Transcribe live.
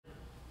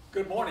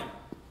Good morning.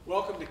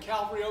 Welcome to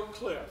Calvary Oak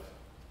Cliff.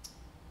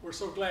 We're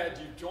so glad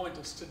you joined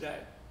us today.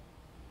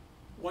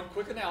 One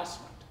quick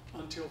announcement.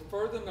 Until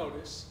further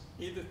notice,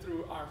 either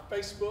through our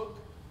Facebook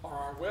or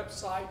our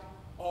website,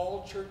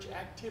 all church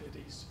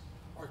activities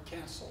are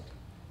canceled.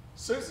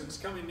 Susan's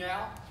coming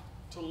now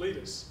to lead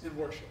us in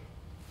worship.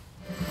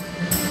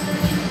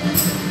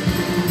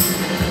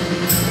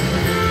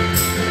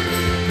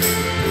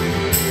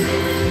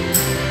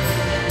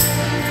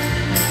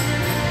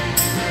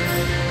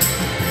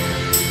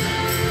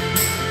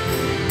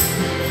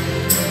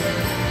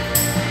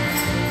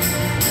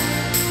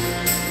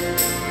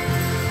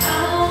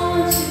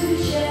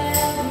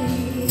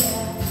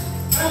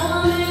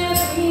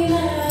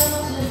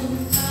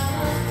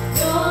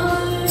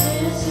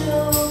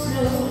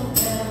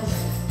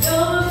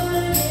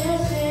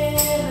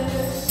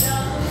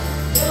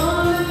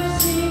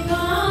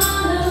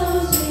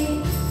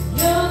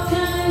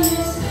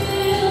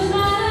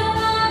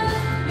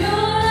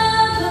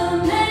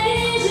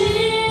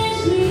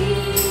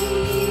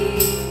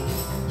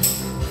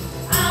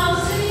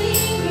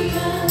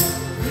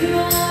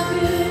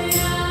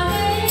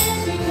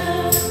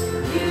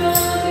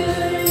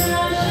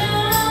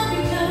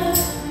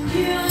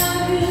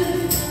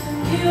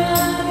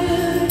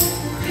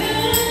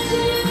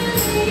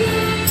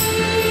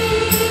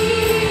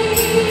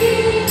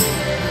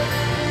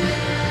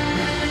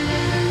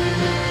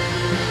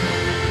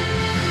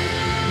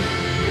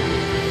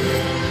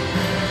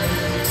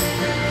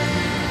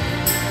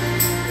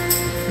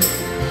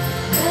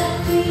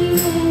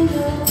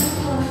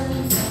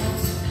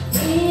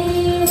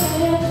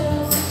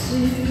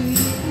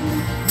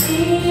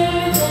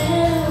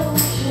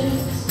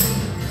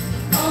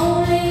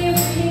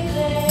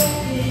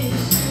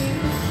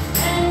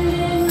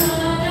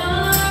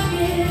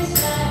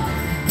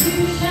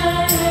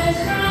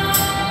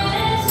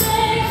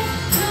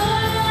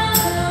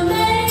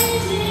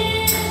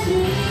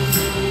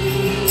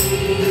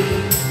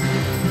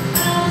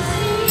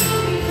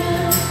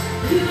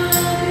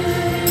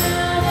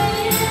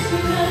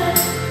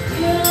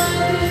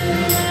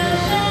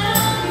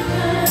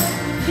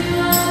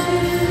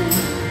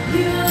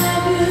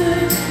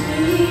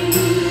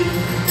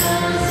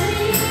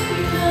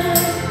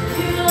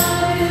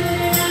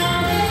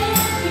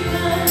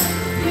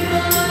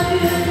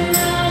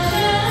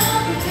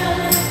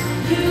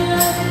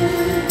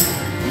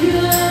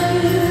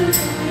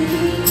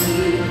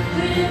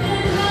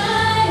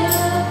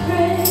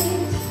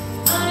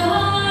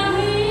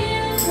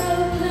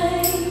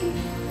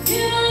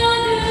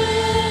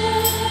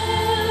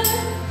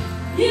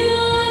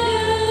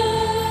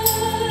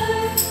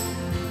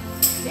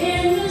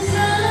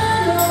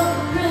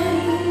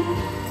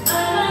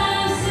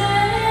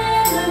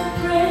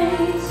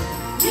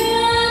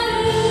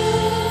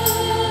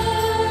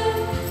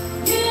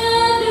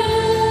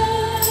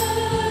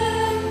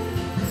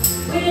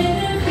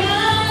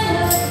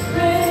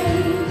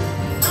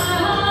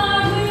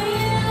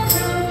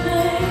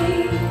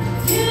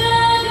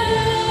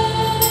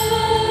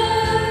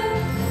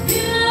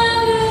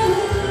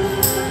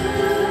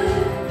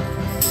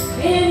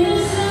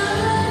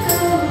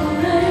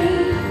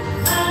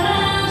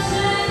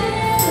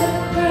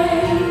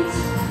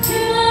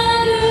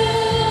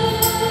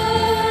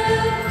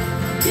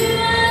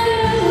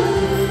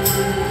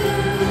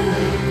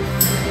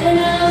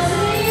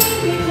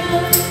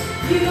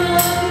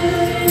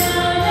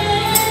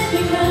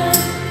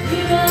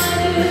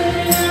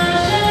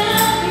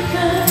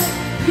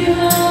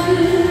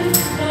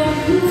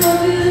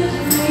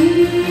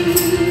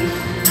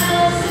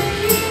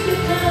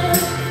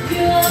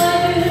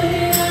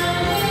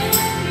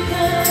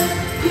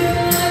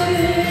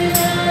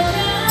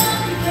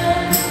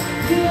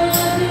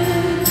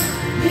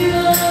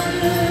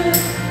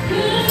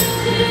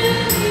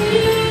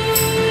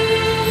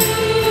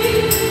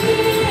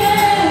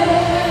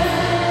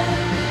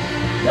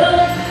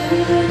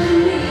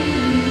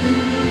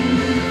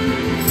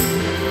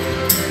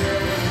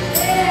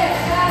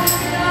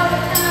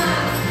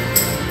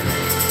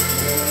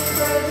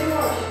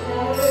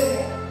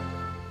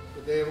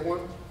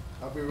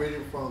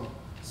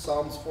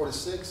 Psalms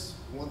 46,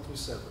 1 through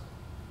 7.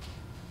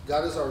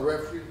 God is our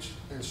refuge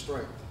and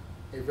strength,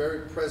 a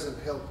very present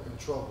help in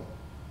trouble.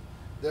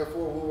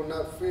 Therefore we will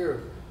not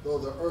fear, though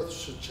the earth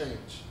should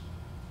change,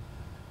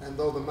 and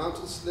though the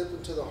mountains slip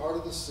into the heart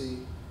of the sea,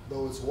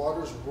 though its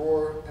waters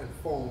roar and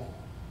foam,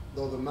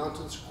 though the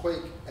mountains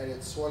quake at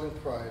its swelling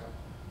pride.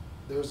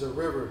 There is a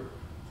river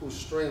whose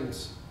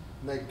streams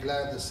make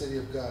glad the city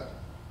of God,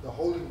 the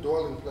holy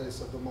dwelling place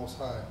of the Most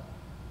High.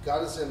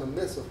 God is in the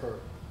midst of her.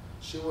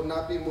 She will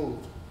not be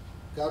moved.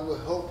 God will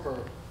help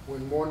her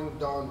when morning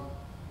dawned.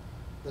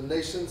 The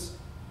nations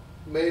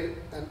made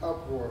an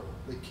uproar.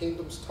 The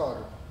kingdoms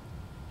tottered.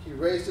 He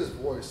raised his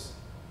voice.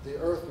 The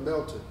earth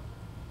melted.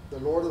 The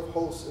Lord of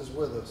hosts is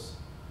with us.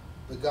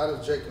 The God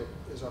of Jacob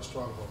is our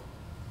stronghold.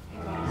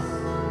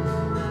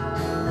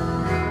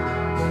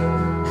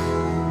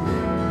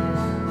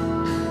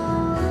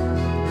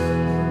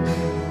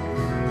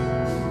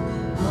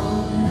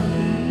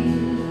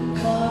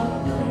 Far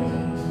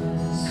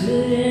away,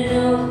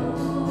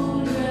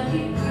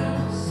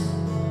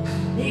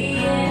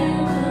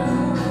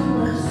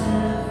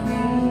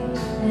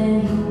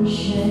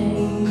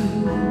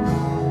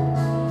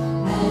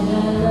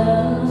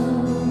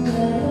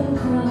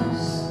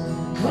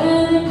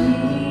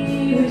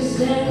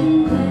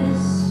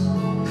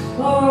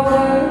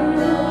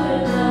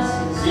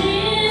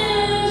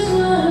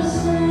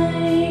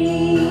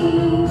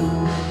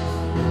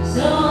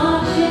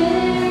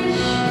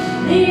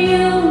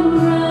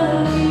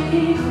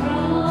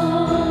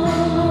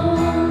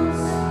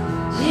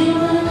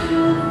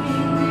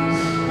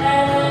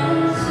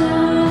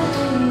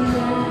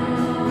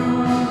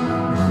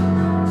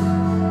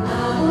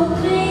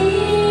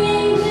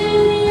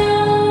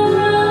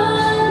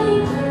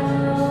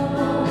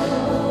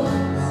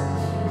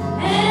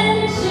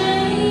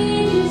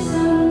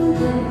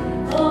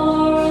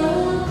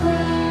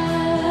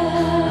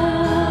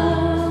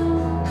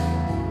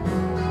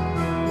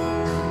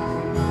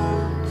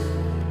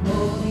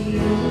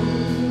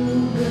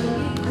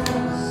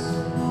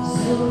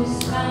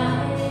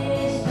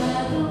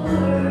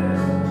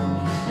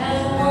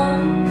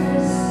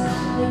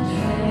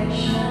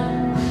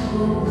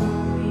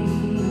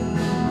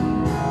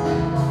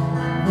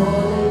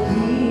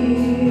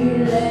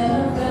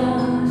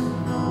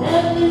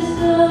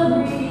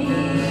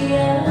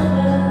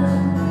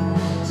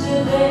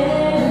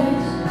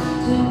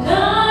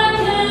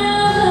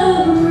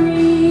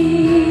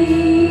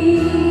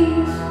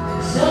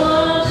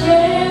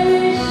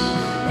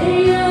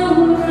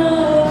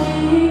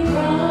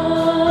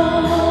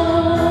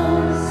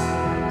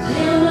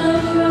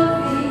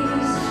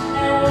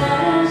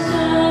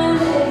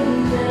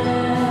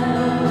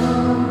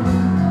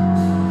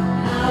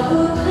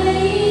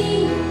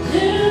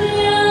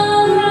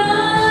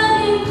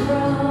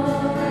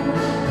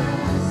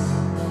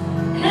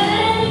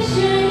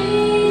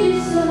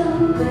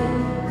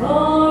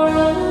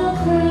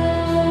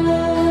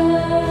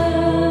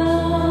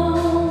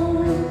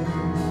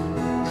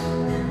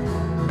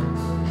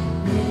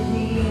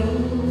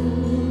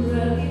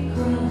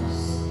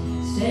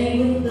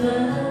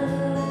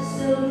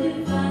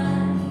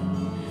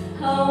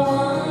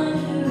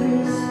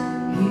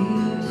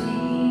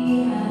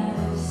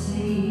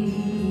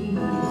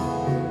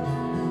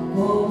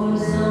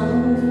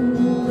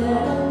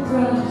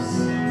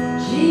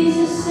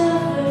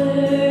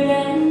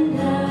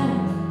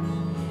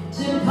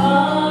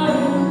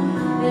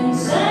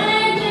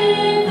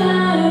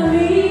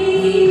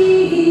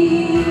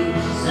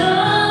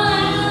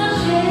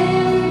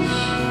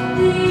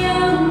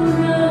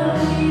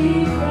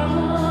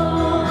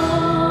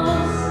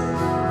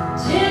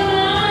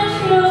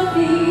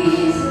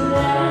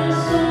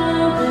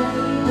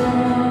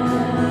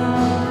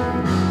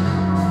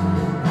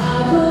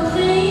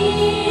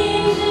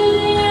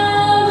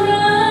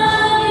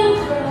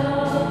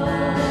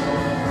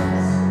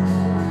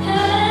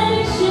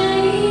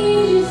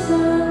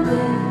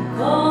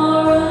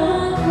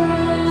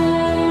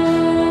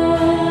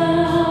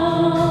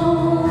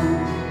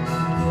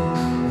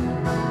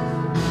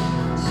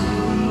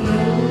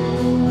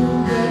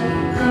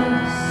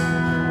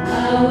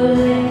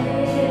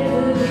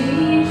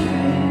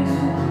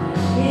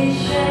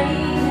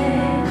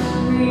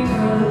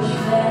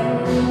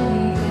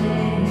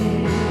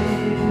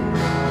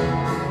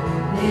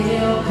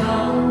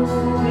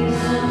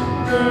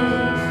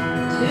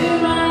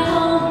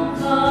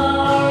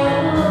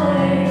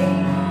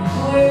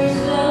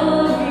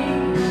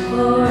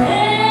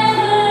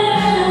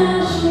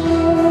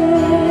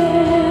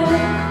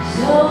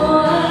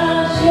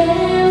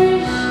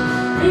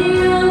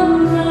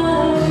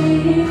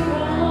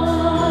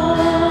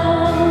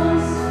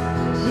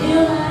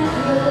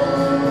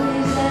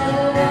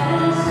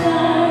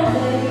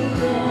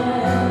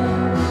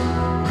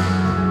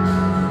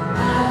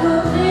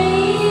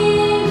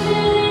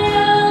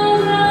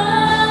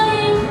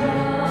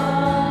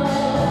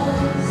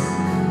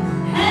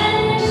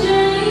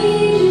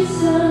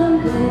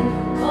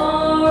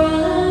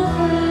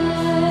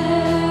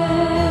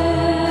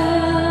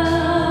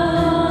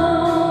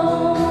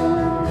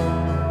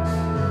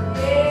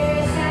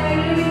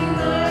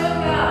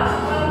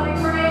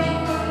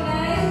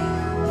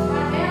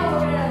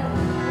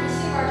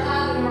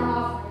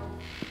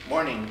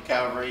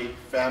 Calvary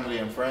family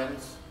and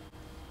friends.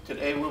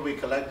 Today we'll be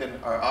collecting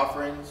our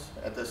offerings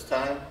at this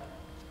time.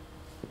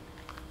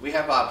 We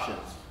have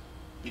options.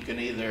 You can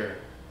either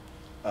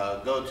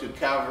go to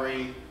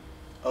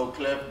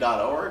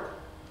calvaryoakcliff.org,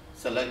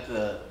 select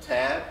the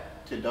tab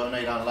to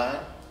donate online,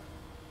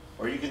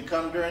 or you can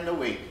come during the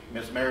week.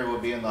 Miss Mary will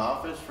be in the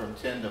office from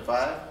 10 to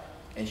 5,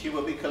 and she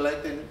will be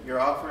collecting your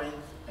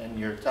offerings and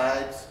your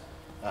tithes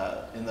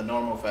in the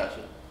normal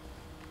fashion.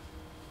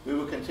 We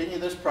will continue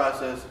this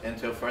process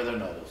until further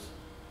notice.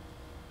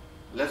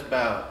 Let's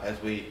bow as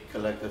we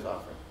collect this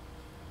offering.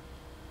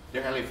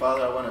 Dear Heavenly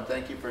Father, I want to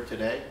thank you for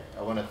today.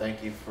 I want to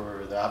thank you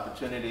for the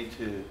opportunity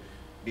to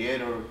be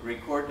able to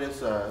record this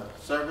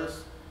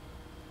service,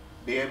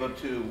 be able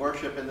to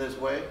worship in this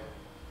way.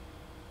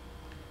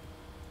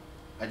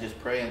 I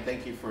just pray and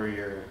thank you for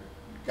your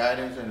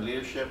guidance and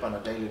leadership on a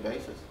daily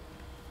basis.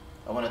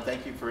 I want to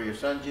thank you for your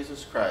Son,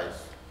 Jesus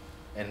Christ,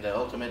 and the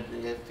ultimate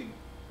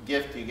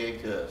gift you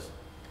gave to us.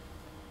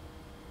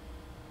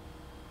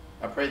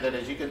 I pray that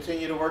as you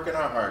continue to work in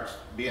our hearts,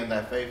 being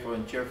that faithful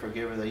and cheerful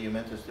giver that you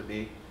meant us to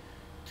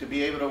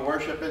be able to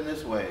worship in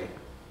this way,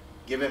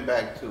 giving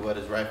back to what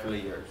is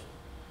rightfully yours.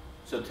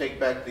 So take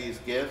back these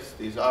gifts,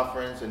 these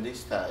offerings, and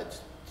these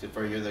tithes to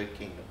further the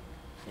kingdom.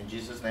 In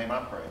Jesus' name I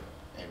pray.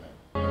 Amen.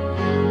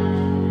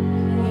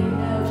 You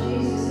know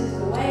Jesus is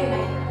the way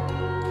maker.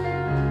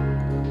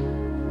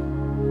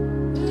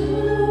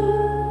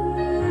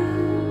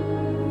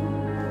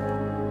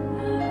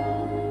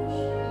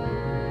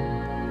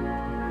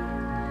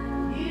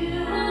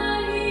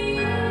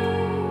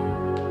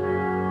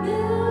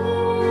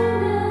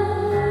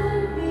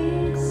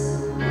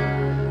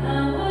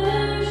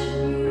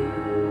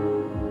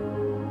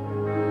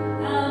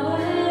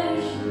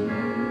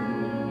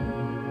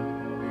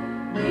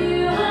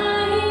 You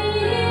are here.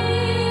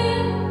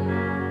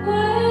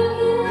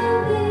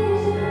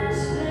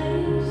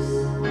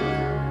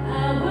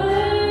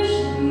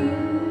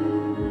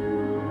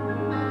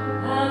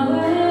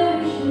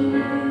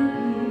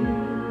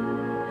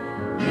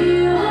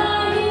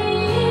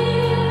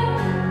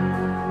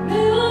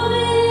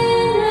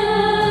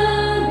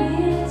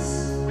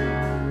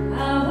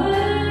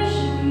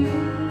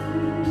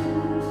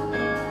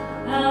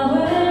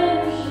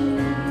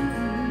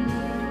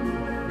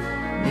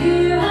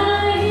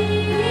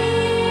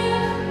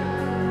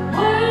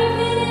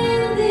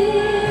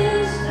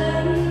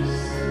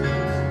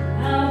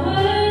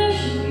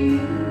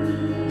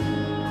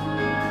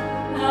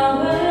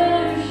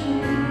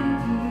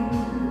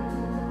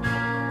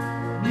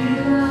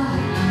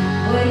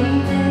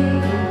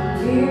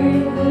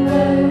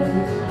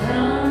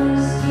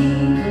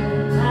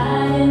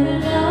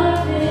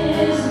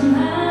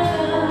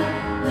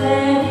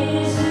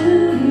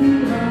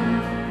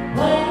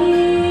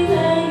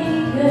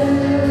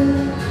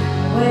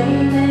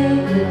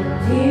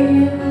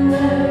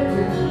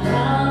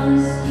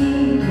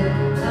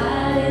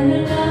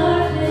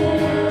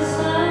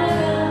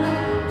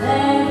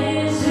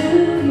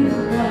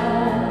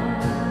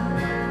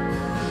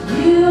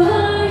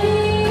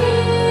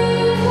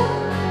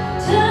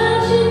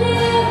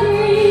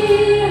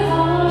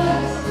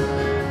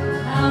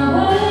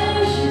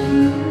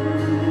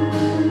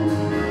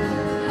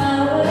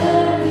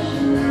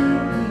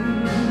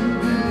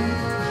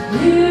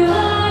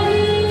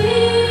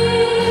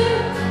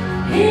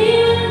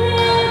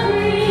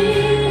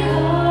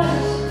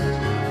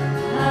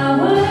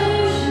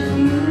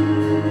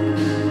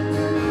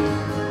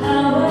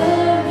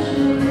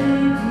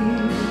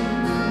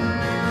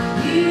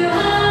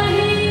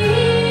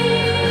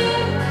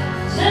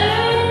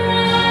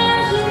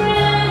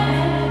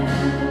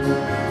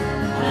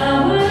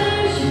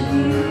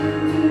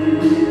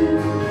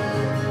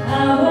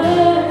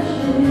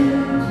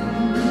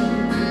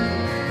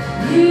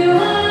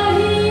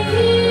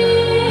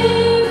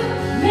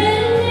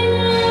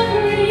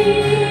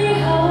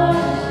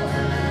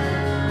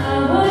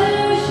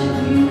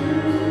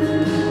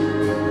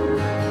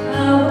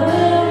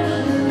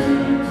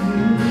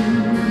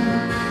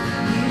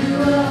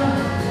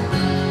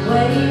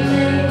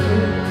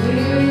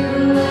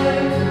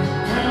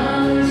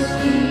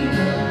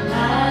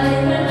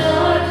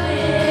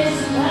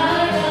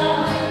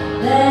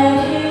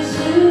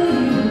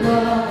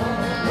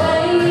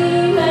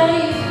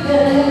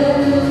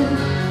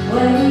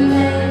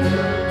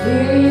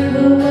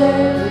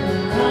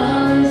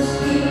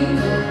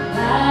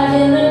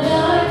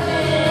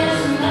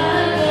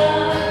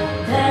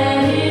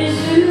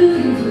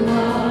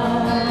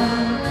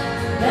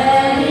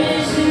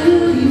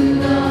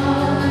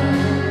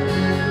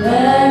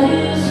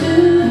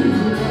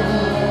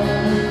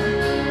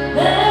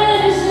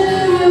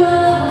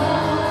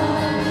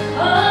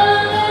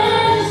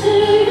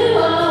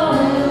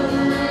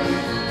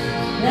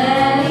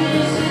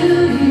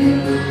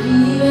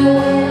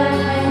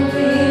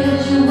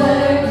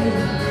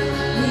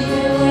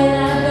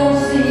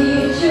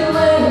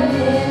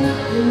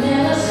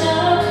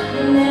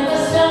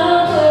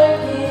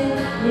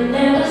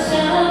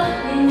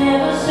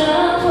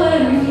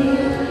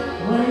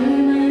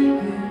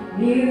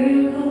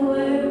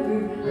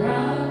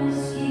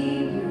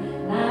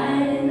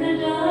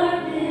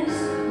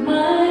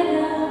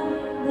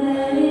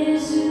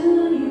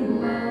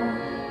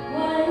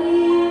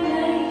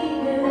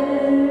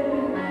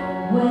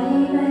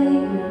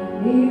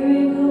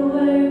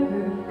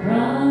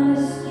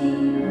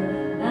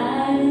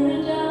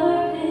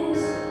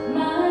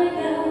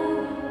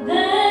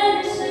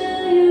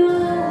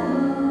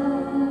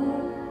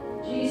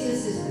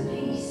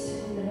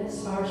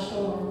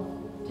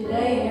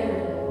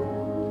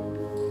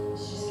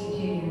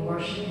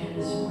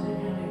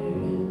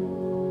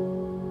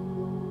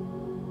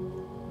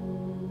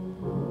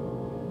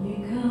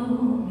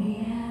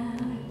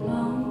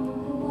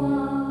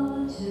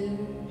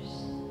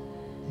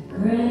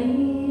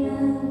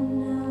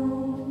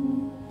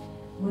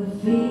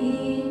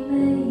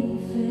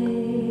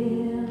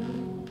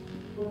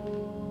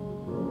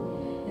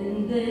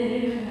 And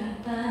there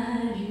I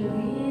find you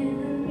in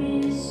the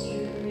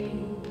mystery.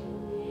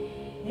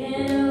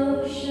 In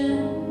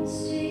oceans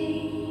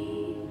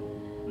deep,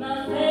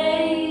 my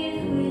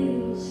faith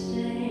will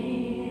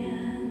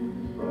stand.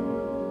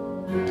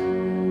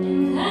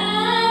 And I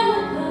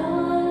will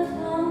call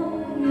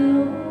upon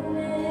your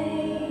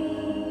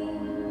name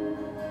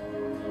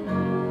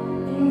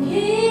and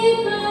keep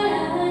my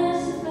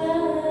eyes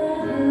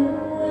above the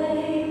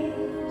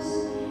waves.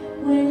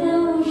 When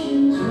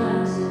oceans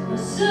rise, my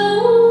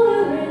soul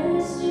will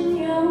rest in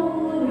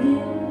your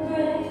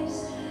embrace.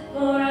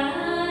 For I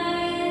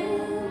am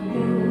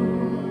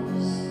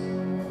yours,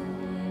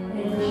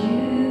 and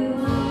you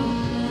are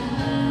mine.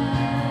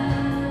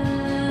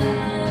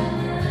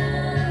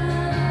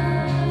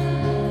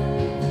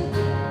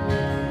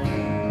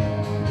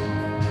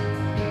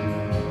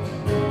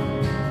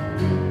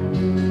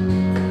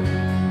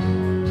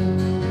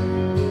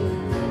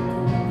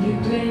 Your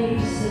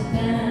grace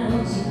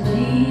abounds in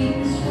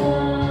deepest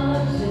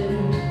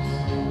waters.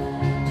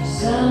 Your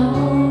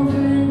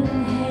sovereign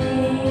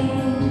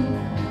hand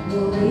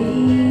will be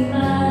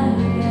my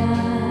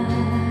guide.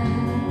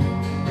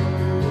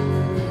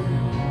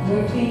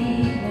 Where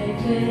feet may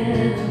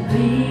fail and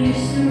fear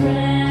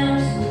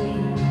surrounds me,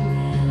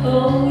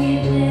 oh, you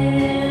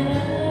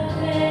never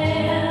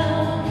fail,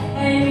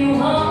 and you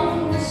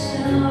won't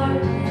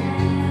start now.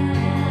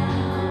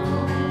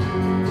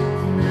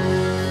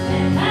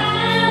 And I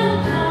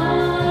will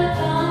call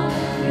upon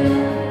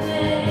your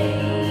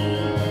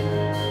name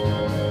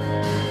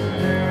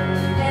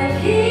and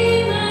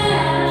keep my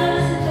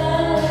eyes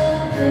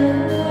above the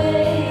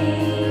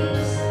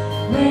waves.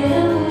 When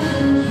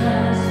oceans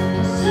rise,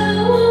 my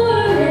soul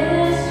will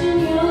rest in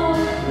your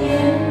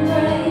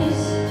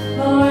embrace.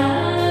 For I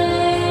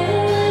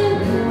am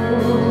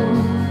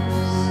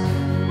yours,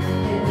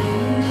 and you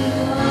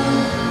are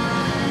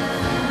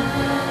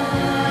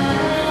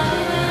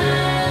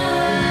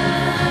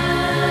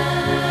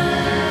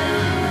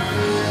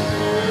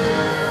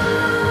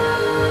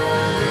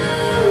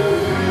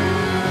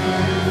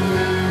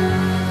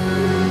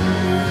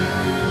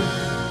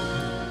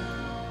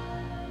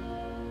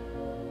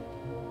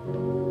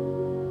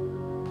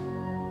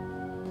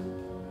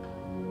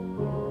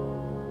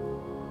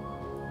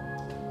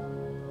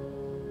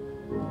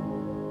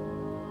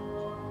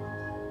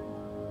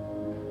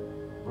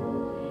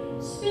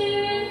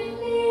Spirit,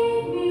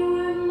 lead me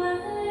where my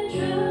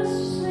trust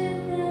is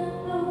without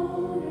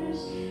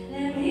borders.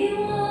 Let me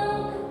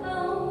walk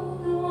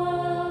upon the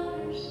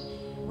waters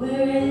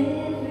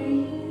wherever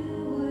you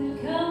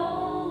would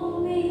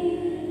call me.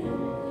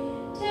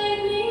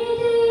 Take me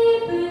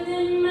deeper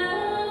than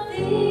my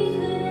feet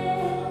could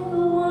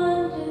ever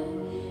wander,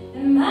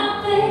 and my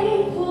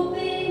faith will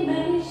be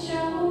made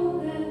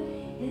stronger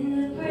in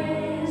the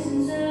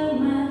presence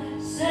of my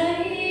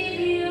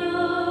Savior.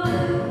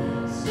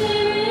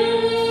 Spirit,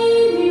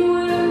 lead me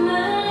where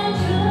my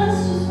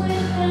trust is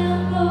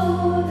without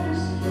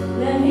borders.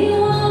 Let me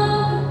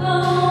walk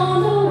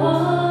upon the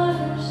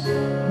waters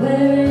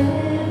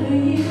wherever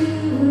you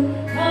would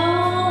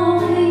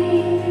call me.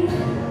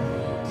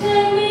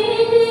 Take me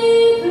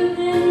deeper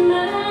than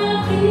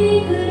my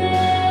feet could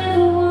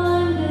ever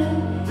wander,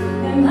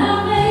 and my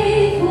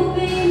faith will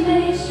be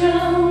made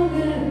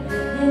stronger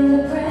in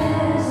the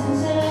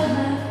presence of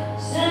my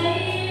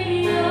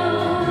Savior.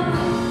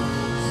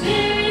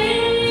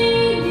 Spirit,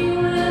 lead me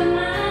where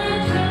my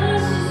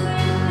trust is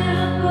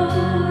without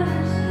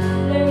borders.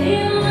 Let me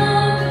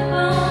walk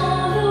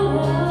upon the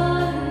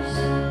waters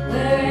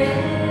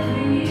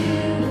wherever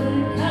you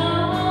would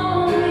call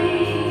me.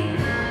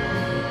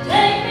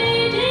 Take me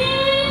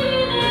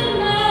deeper than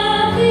my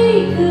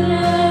feet could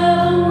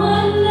ever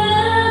wander,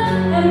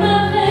 and my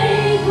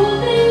faith will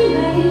be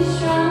made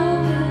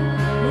stronger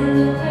in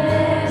the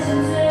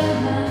presence of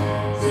my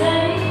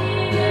Savior.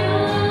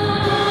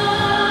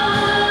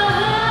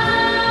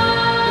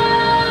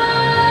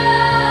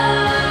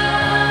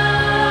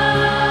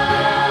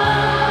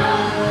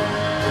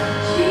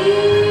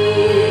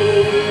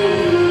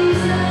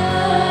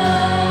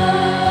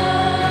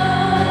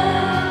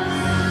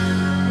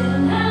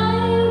 And I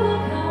will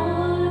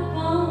call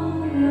upon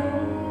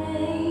your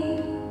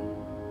name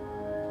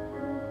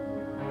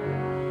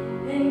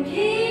and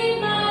keep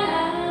my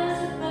eyes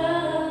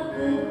above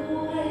the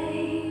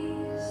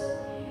waves.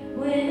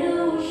 When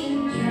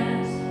oceans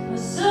rise, my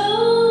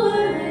soul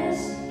will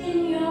rest in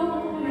your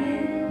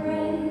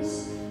embrace.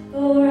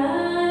 For I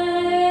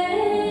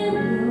am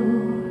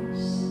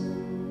yours,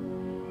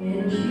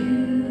 and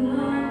you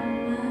are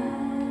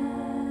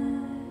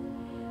mine.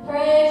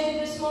 Praise you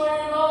this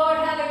morning, Lord.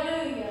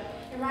 Hallelujah.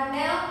 And right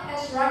now,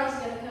 Pastor Rocky's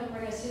going to come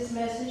bring us his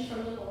message from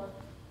the Lord.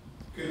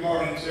 Good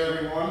morning to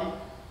everyone.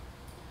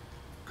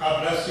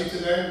 God bless you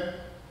today.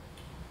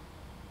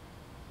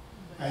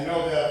 I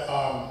know that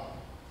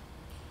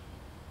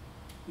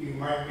you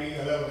might be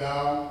a little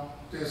down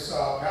this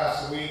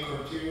past week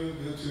or two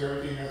due to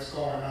everything that's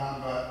going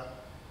on, but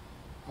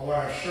I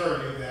want to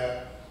assure you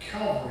that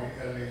Calvary,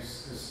 at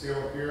least, is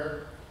still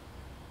here.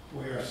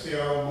 We are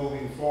still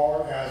moving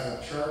forward as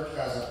a church,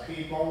 as a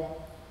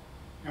people.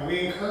 And we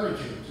encourage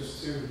you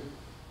just to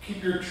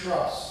keep your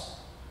trust.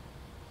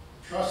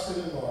 Trust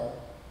in the Lord.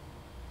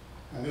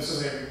 And this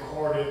is a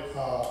recorded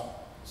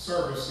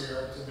service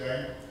here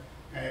today,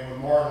 and it would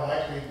more than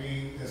likely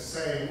be the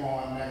same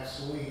on next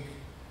week.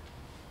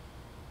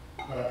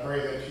 But I pray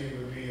that you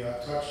would be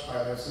touched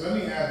by this. And let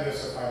me add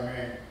this, if I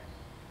may.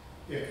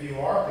 If you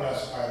are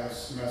blessed by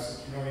this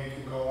message, you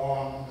can go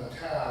on the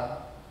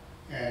tab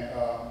and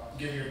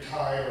give your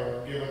tithe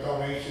or give a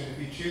donation if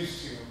you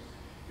choose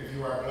to, if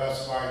you are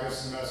blessed by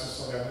this message,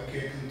 so that we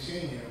can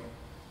continue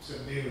to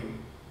do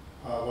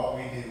what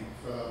we do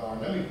for the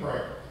Lord. Let me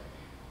pray.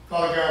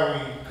 Father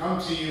God, we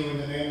come to you in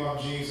the name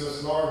of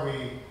Jesus. Lord,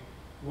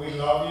 we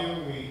love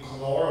you. We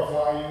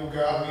glorify you.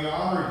 God, we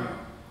honor you.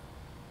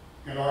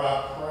 And Lord,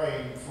 I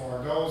pray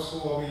for those who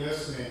will be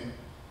listening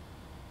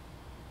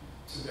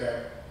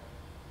today,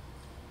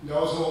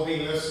 those who will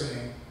be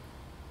listening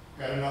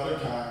at another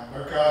time.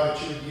 Lord God,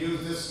 that you would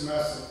use this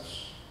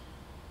message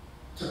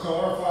to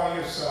glorify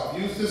yourself.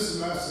 Use this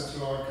message,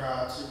 Lord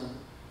God, to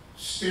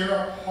stir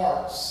up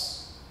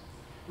hearts.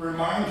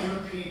 Remind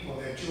your people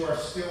that you are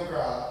still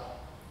God.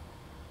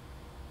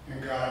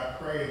 And God,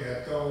 I pray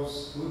that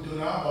those who do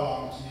not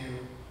belong to you,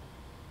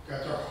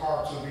 that their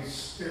hearts will be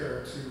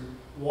stirred to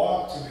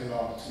want to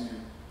belong to you,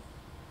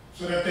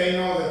 so that they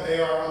know that they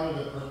are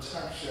under the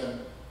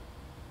protection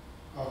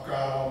of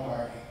God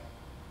Almighty.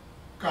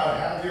 God,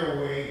 have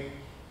your way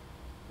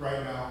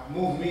right now.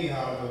 Move me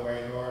out of the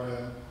way, Lord,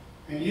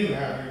 and you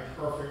have your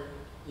perfect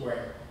way.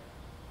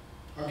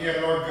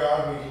 Again, Lord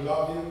God, we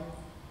love you.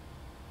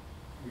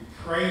 We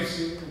praise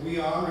you. We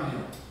honor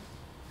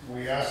you.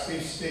 We ask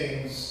these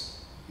things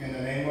in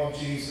the name of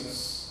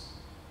Jesus.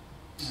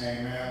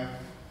 Amen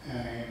and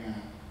amen.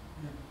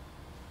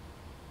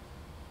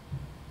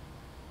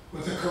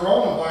 With the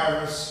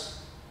coronavirus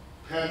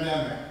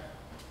pandemic,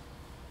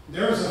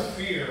 there is a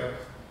fear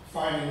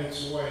finding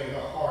its way in the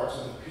hearts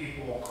of the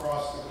people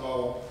across the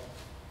globe,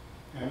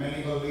 and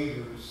many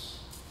believers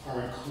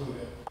are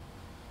included.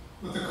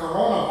 With the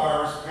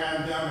coronavirus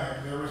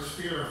pandemic, there is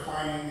fear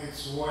finding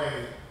its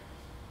way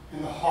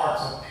in the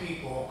hearts of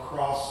people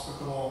across the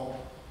globe,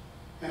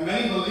 and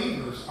many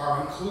believers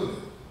are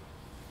included.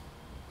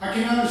 I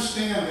can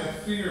understand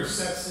that fear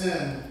sets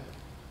in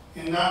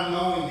not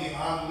knowing the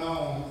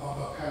unknown of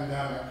the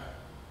pandemic.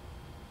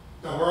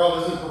 The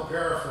world isn't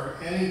prepared for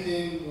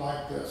anything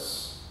like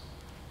this.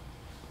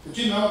 Did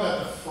you know that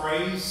the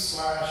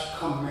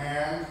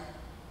phrase/command,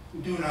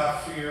 do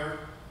not fear,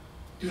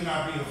 do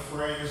not be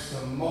afraid, is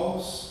the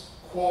most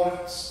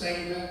quoted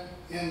statement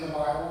in the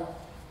Bible?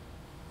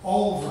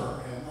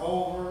 Over and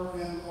over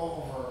and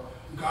over,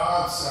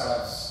 God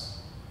says,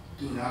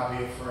 do not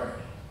be afraid.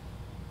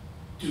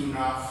 Do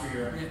not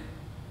fear.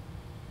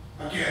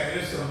 Again,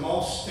 it is the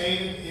most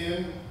stated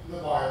in the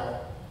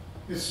Bible.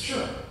 It's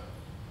true.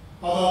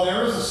 Although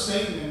there is a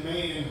statement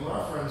made in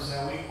reference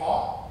that we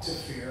ought to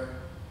fear.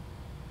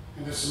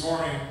 And this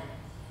morning,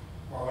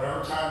 or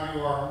whatever time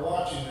you are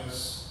watching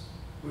this,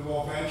 we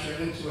will venture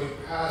into a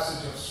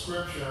passage of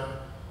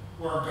Scripture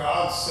where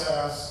God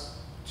says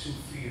to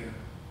fear.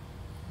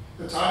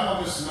 The title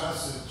of this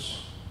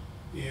message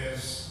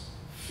is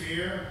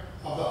Fear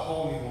of the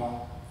Holy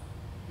One.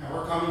 And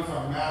we're coming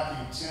from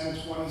Matthew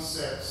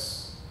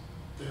 10:26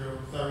 through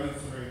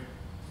 33.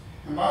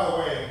 And by the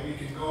way, you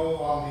can go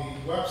on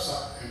the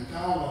website and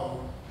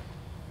download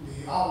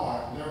the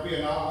outline. There'll be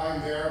an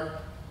outline there,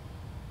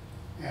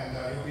 and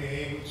you'll be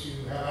able to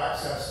have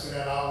access to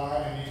that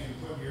outline, and you can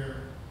put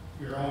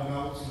your own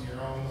notes and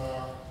your own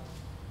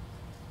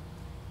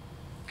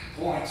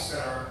points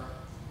that are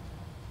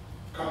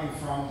coming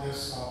from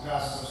this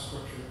passage of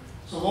Scripture.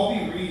 So we'll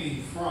be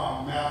reading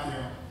from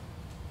Matthew,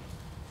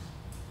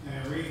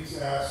 and it reads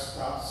as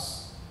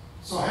thus.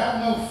 So have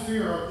no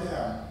fear of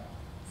them,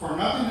 for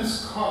nothing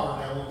is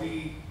covered that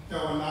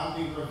will not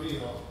be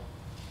revealed,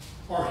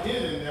 or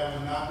hidden that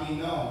will not be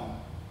known.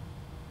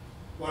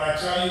 What I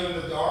tell you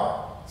in the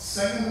dark,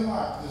 say in the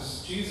light. This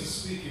is Jesus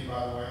speaking,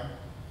 by the way.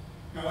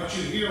 And what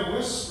you hear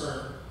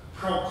whispered,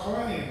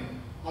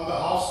 proclaim on the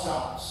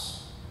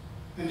housetops.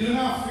 And do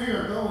not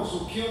fear those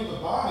who kill the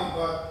body,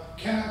 but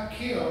cannot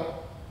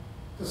kill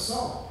the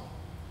soul.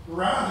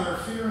 Rather,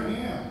 fear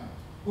him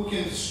who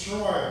can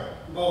destroy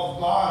both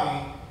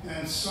body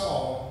and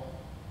soul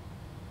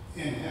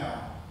in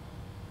hell.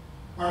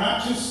 Are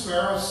not 2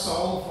 sparrows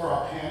sold for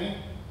a penny?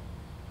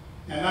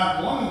 And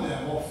not one of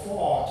them will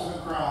fall to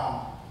the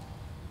ground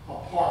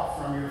apart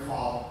from your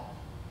Father.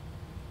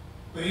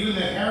 But even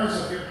the hairs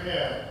of your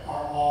head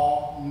are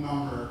all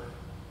numbered.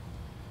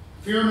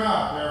 Fear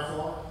not,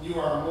 therefore, you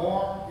are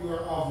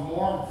of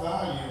more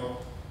value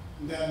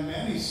than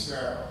many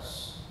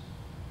sparrows.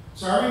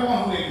 So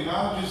everyone who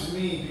acknowledges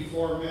me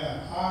before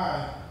men,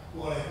 I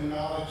will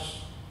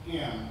acknowledge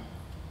him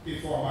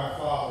before my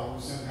Father who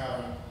is in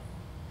heaven.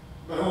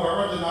 But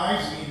whoever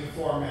denies me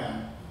before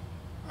men,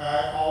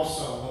 I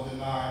also will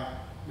deny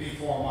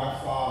before my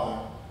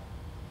Father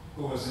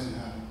who is in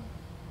heaven.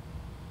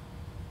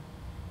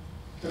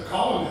 The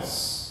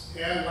colonist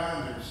Ann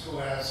Landers, who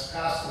has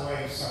passed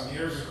away some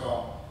years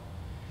ago,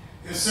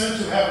 is said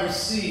to have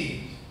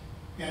received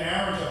an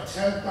average of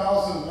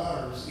 10,000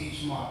 letters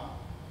each month.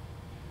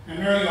 And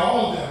nearly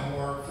all of them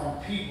were from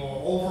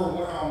people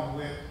overwhelmed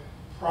with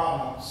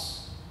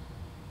problems.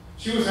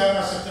 She was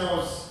asked if there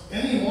was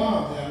any one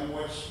of them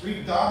which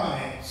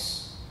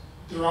predominates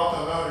throughout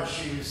the letters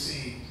she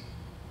received.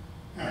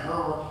 And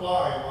her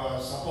reply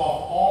was, above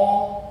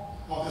all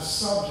of the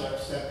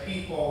subjects that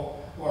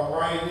people were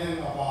writing in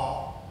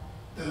about,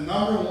 the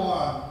number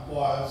one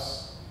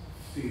was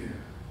fear.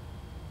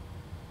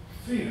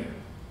 Fear.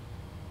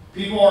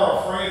 People are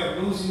afraid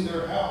of losing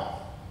their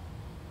health,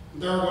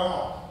 their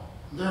wealth,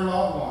 their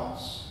loved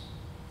ones.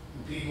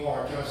 And people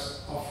are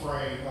just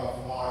afraid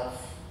of life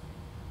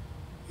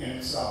in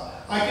itself.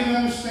 I can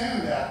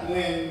understand that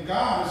when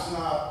God is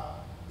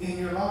not in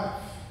your life.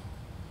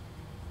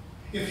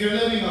 If you're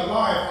living a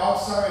life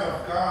outside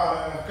of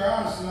God, and if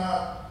God is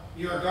not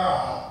your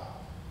God,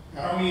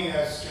 I don't mean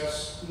as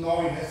just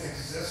knowing His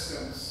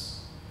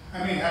existence.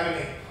 I mean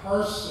having a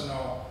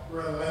personal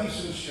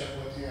relationship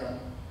with Him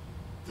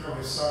through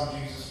His Son,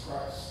 Jesus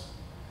Christ.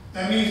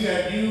 That means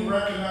that you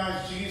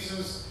recognize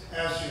Jesus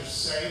as your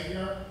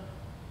Savior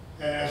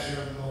and as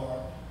your Lord.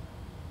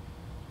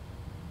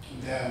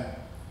 And then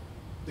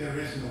there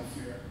is no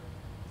fear.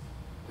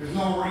 There's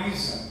no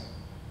reason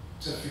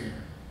to fear.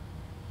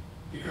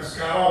 Because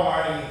God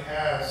Almighty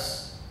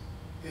has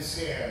His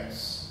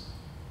hands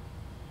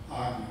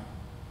on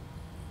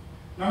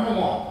you. Number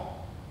one,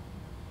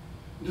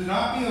 do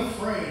not be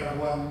afraid of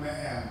what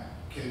man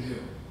can do.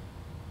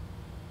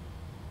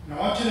 And I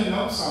want you to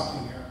note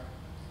something here.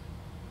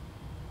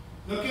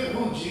 Look at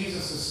who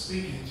Jesus is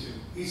speaking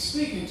to. He's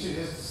speaking to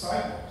His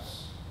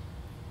disciples.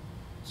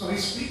 So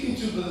He's speaking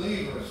to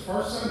believers,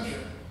 first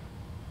century.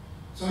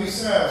 So He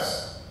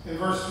says in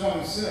verse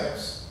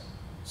 26,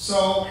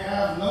 so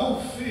have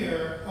no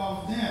fear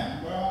of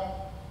them.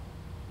 Well,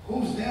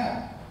 who's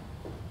them?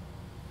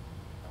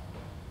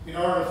 In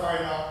order to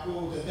find out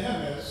who the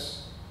them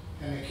is,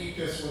 and to keep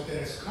this within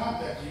its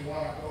context, you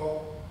want to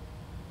go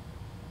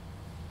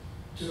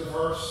to the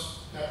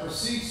verse that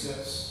precedes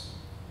this.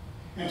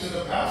 And to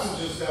the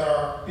passages that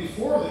are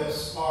before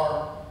this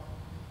are,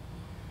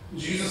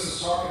 Jesus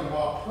is talking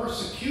about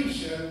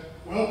persecution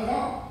will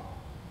come.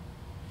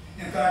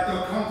 In fact,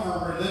 they'll come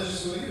from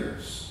religious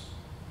leaders.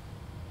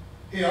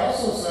 He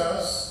also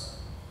says,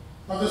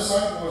 a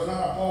disciple is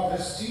not above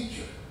his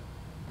teacher,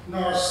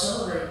 nor a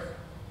servant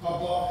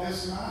above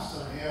his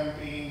master, him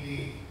being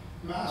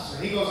the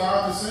master. He goes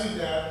on to say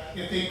that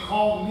if they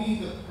called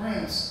me the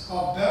prince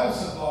of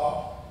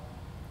Beelzebub,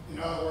 in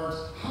other words,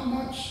 how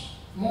much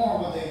more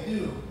will they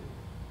do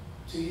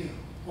to you,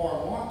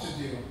 or want to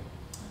do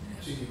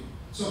to you?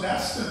 So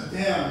that's the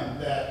them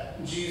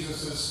that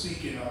Jesus is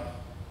speaking of.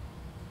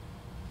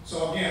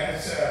 So again,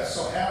 it says,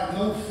 so have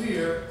no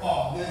fear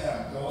of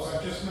them, those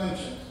I just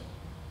mentioned.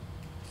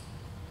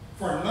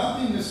 For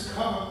nothing is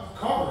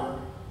covered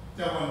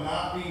that will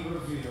not be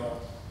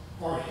revealed,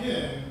 or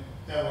hidden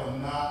that will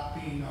not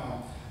be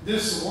known.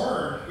 This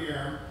word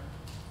here,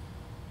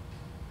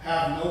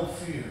 have no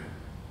fear.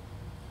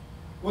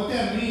 What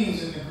that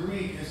means in the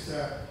Greek is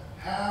to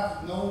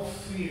have no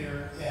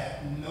fear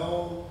at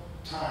no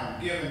time,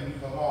 given you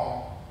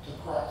belong to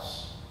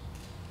Christ.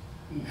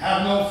 And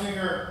have no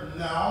fear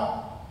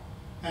now,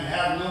 and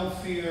have no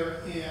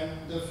fear in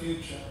the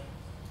future.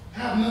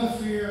 Have no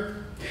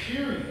fear,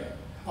 period,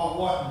 of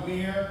what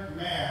mere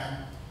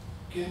man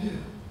can do.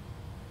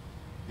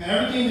 And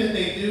everything that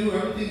they do,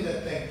 everything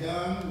that they've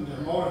done,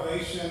 their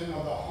motivation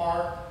of the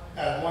heart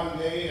at one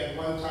day, at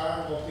one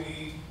time, will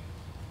be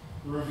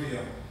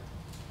revealed.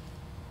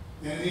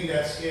 Anything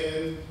that's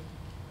hidden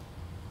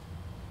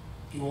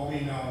will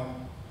be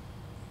known.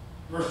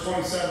 Verse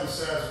 27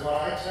 says, what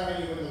I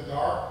tell you in the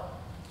dark,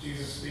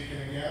 Jesus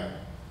speaking again,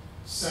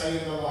 say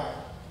in the light.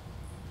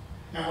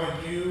 And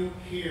when you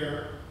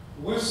hear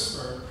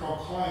whisper,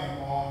 proclaim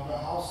on the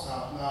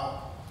housetop.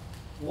 Now,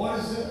 what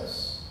is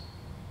this?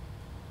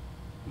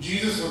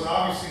 Jesus was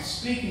obviously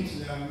speaking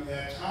to them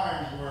at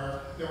times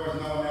where there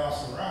was no one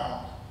else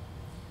around.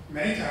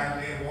 Many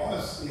times it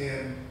was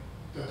in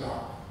the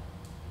dark,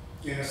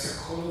 in a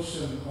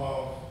seclusion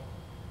of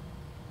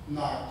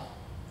night,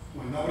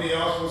 when nobody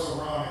else was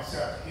around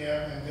except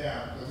him and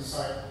them, the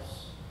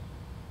disciples.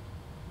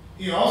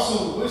 He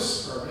also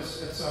whispered.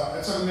 It's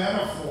a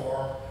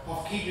metaphor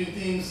of keeping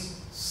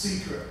things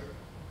secret,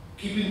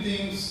 keeping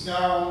things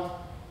down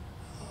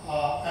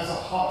as a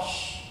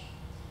hush,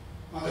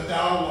 on the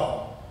down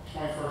low,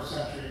 21st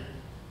century.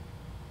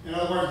 In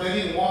other words,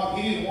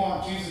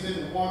 Jesus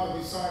didn't want the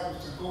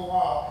disciples to go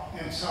out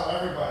and tell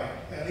everybody,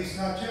 at least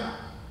not John.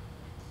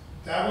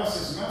 That was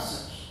his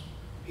message.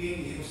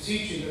 He was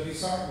teaching the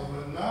disciples,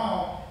 but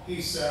now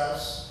he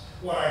says,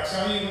 what I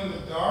tell you in the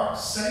dark,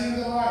 say in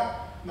the light.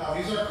 Now,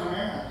 these are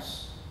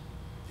commands.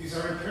 These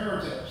are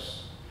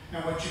imperatives.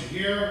 And what you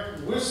hear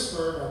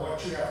whispered, or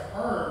what you have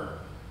heard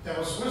that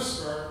was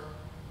whispered,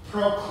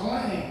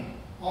 proclaim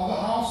on the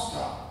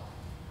housetop.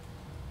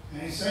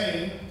 And he's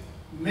saying,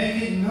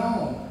 make it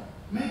known.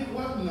 Make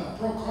what known?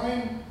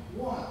 Proclaim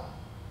what?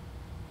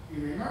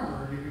 You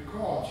remember, you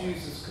recall,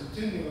 Jesus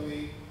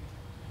continually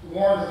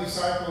warned the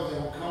disciples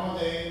there will come a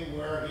day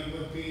where he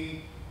would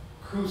be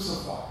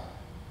crucified.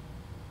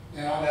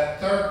 And on that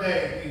third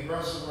day, be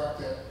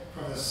resurrected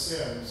for the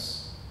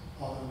sins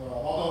of the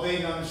world. Although they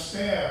didn't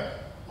understand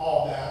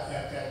all that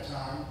at that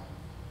time,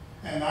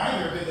 and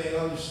neither did they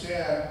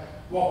understand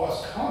what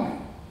was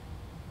coming.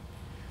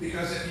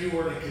 Because if you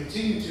were to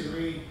continue to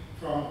read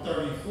from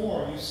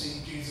 34, you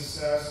see Jesus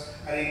says,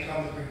 I didn't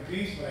come to bring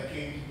peace, but I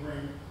came to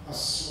bring a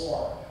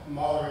sword.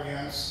 Mother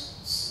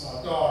against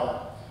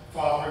daughter,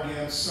 father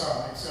against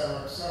son,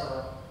 etc.,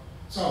 etc.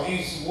 So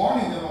he's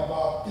warning them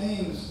about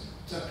things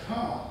to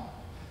come,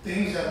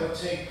 things that would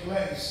take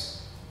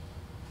place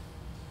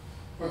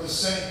for the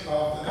sake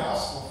of the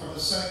gospel, for the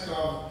sake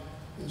of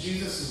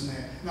Jesus'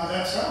 name. Now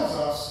that tells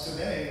us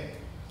today,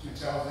 it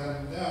tells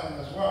them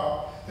as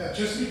well, that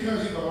just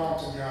because you belong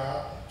to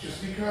God,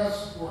 just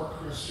because we're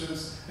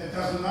Christians, it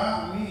does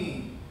not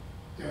mean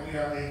that we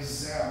are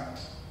exempt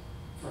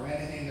from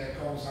anything that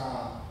goes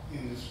on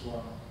in this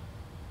world.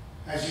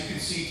 As you can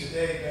see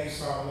today,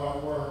 based on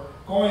what we're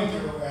going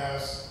through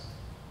as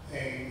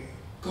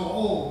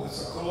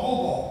it's a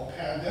global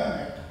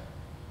pandemic.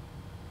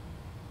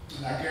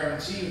 And I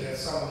guarantee you that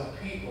some of the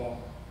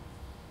people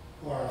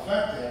who are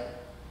affected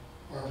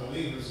are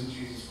believers in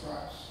Jesus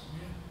Christ.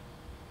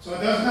 So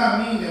it does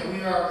not mean that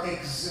we are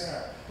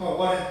exempt. But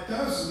what it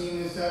does mean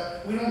is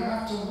that we don't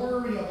have to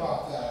worry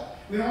about that.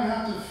 We don't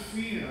have to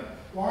fear.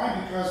 Why?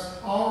 Because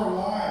our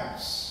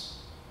lives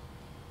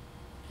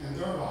and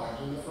their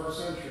lives in the first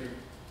century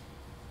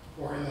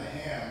were in the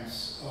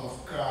hands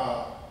of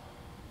God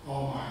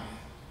Almighty.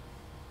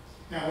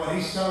 Now what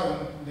he's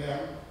telling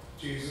them,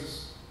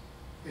 Jesus,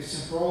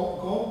 is to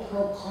go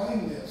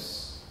proclaim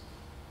this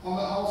on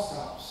the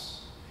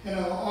housetops. In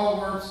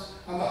other words,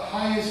 on the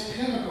highest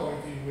pinnacle,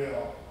 if you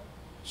will.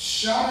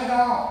 Shout it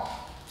out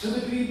to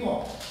the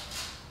people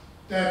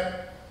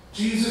that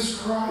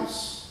Jesus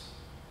Christ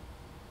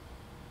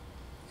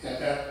at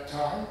that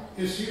time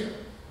is here.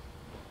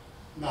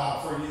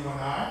 Not for you and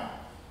I.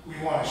 We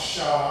want to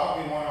shout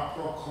out, we want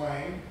to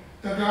proclaim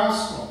the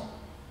gospel.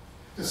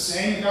 The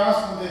same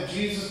gospel that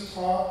Jesus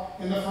taught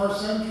in the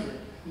first century.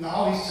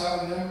 Now he's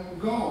telling them,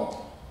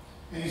 go.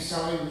 And he's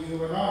telling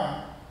you and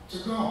I to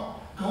go.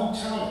 Go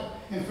tell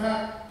it. In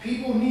fact,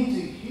 people need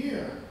to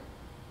hear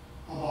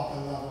about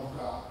the love of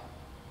God.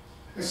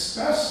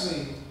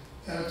 Especially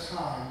at a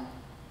time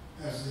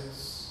as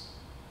this.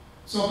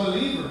 So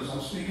believers,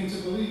 I'm speaking to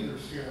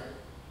believers here.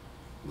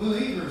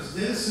 Believers,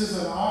 this is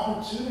an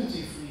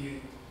opportunity for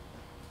you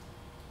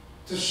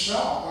to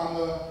shout on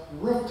the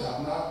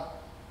rooftop, not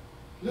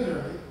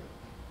literally,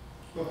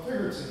 but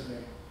figuratively.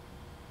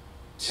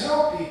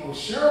 Tell people,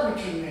 share it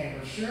with your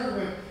neighbors, share it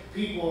with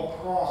people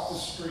across the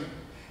street,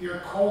 your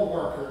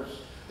co-workers,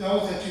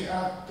 those that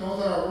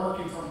are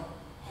working from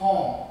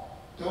home,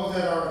 those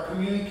that are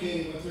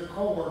communicating with their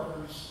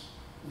co-workers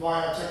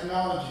via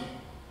technology.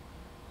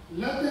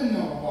 Let them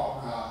know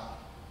about God.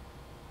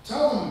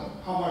 Tell them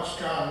how much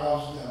God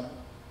loves them.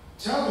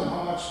 Tell them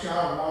how much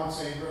God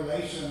wants a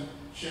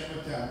relationship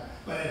with them.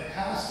 But it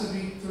has to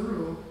be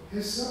through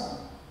his Son.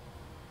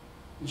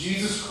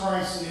 Jesus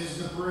Christ is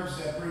the bridge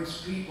that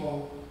brings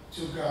people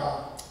to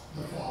God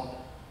the Father.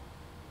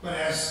 But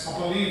as a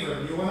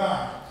believer, you and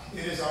I,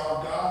 it is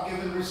our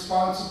God-given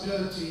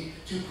responsibility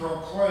to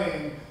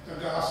proclaim the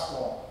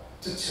gospel,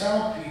 to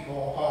tell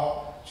people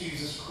about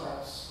Jesus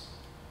Christ.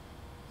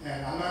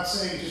 And I'm not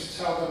saying just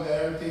tell them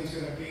that everything's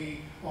going to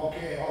be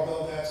okay,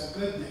 although that's a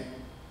good thing.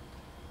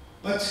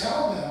 But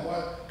tell them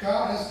what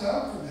God has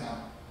done for them.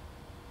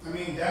 I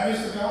mean, that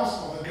is the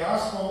gospel. The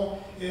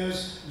gospel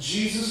is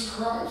Jesus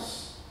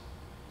Christ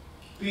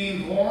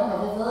being born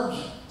of a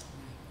virgin,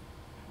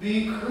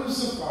 being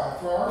crucified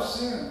for our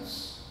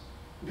sins,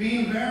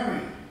 being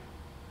buried,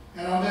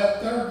 and on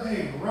that third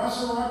day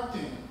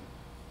resurrecting,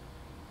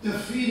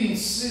 defeating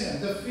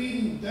sin,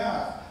 defeating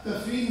death,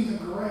 defeating the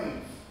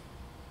grave.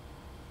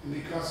 And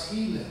because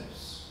he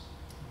lives,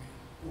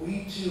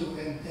 we too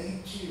and they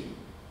too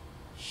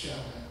shall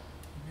live.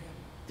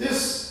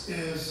 This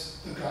is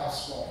the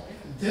gospel.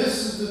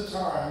 This is the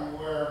time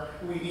where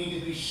we need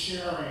to be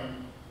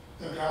sharing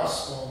the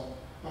gospel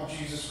of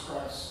Jesus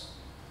Christ.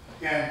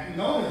 And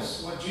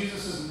notice what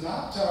Jesus is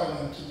not telling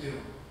them to do.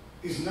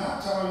 He's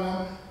not telling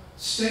them,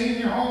 stay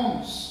in your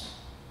homes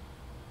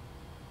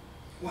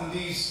when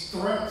these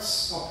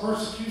threats of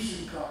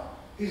persecution come.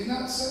 He's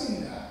not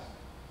saying that.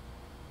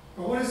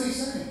 But what is he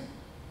saying?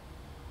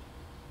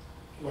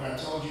 What I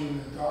told you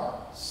in the dark,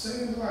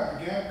 say in the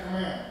light. Again,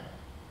 command.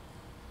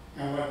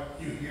 And what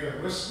you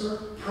hear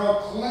whisper,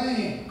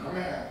 proclaim,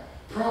 command.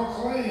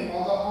 Proclaim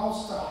on the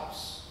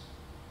housetops.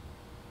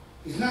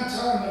 He's not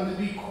telling them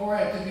to be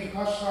quiet, to be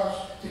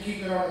hush-hush, to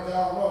keep it on the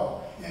down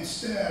low.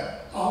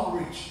 Instead,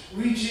 outreach,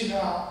 reaching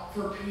out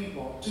for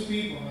people, to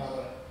people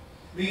rather,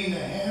 being the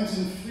hands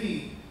and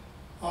feet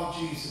of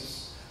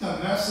Jesus. The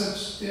message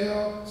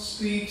still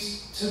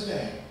speaks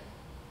today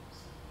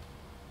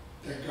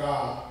that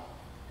God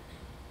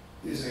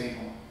is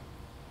able.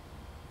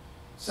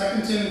 2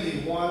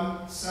 Timothy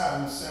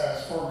 1:7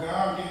 says, for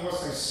God gave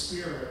us a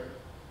spirit,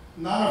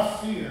 not of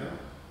fear,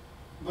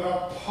 but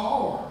of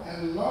power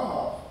and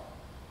love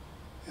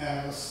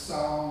and a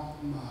sound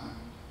mind.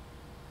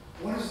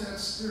 What is that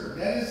Spirit?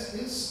 That is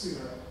His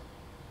Spirit.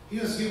 He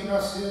has given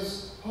us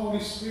His Holy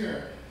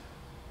Spirit.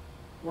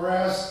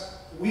 Whereas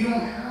we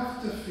don't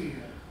have to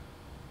fear.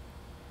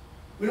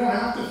 We don't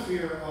have to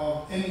fear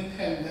of any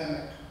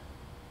pandemic,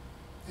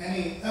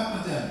 any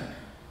epidemic.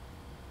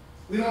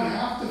 We don't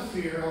have to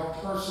fear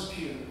of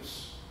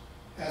persecutors,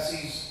 as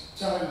He's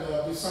telling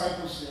the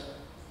disciples here.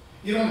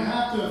 You don't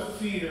have to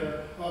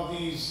fear of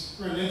these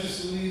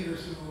religious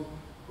leaders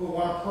who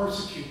want to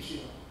persecute you.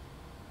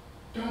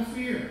 Don't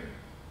fear.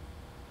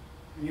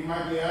 And you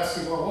might be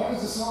asking, well, what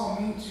does this all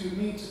mean to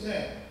me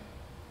today?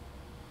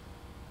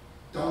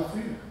 Don't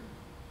fear.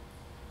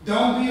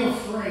 Don't be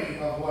afraid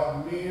of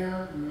what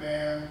mere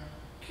man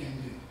can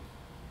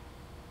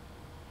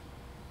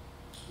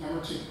do.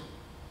 Number 2.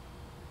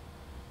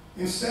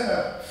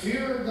 Instead,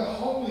 fear the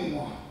Holy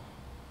One.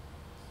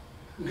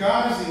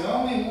 God is the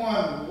only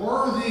one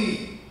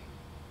worthy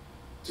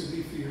to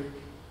be feared.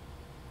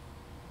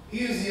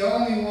 He is the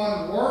only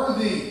one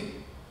worthy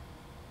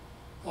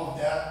of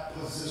that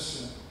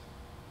position.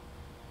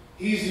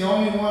 He's the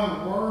only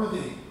one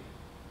worthy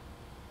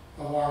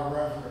of our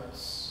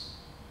reverence.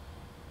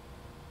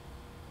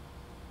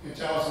 It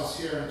tells us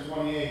here in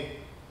 28,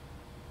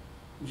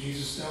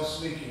 Jesus still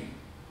speaking.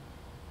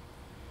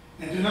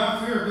 And do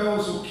not fear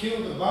those who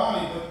kill the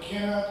body, but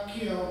cannot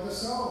kill the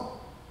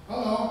soul.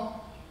 Hello.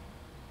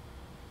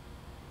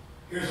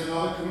 Here's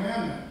another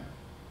commandment,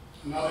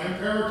 another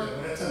imperative,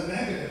 but it's a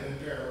negative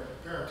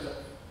imperative.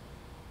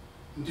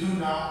 Do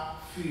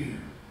not fear.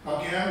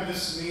 Again,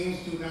 this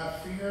means do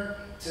not fear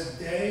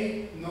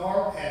today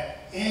nor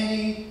at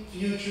any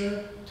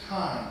future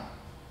time.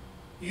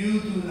 You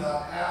do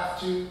not have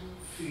to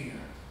fear.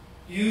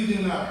 You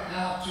do not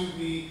have to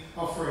be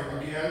afraid.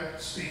 Again,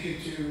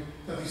 speaking to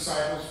the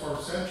disciples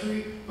first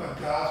century, but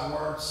God's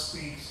word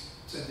speaks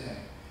today.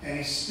 And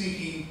He's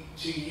speaking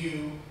to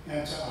you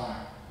and to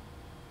I.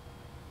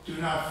 Do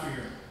not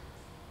fear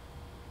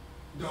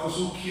those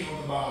who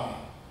kill the body,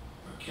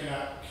 but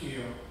cannot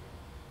kill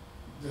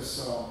the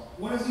soul.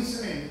 What is He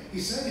saying?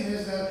 He's saying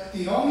is that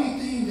the only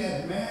thing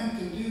that man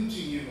can do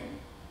to you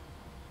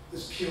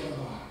is kill the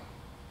body.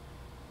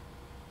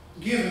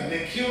 Given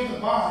they kill the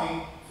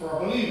body, for a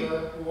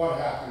believer, what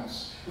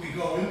happens? We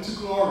go into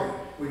glory.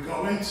 We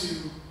go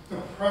into the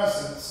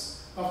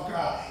presence of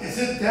God. Is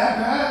it that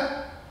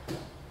bad?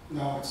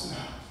 No, it's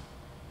not.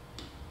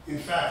 In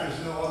fact, there's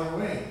no other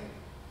way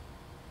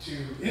to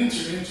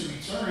enter into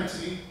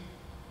eternity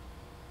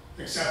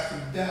except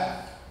through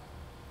death,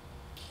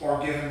 or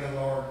given the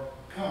Lord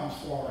comes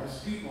for His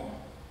people.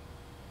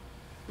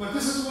 But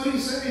this is what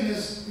He's saying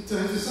is to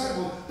His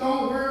disciples,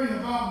 don't worry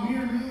about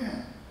mere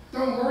man.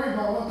 Don't worry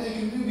about what they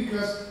can do,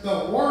 because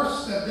the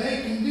worst that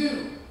they can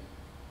do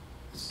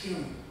is kill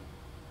you.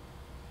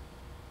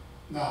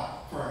 Now,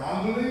 for an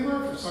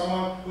unbeliever, for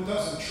someone who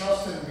doesn't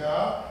trust in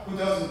God, who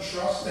doesn't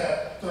trust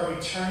that their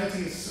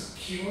eternity is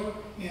secure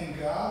in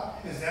God,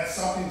 is that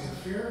something to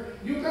fear?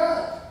 You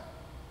bet.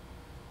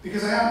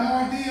 Because I have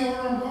no idea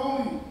where I'm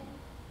going.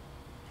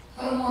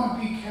 I don't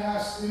want to be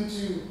cast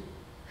into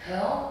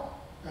hell,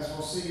 as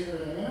we'll see here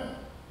in a minute.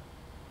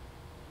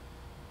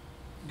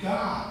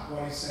 God,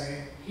 what He's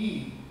saying,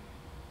 He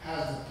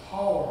has the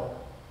power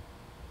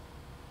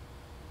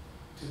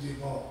to do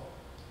both.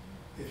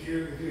 If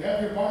you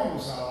have your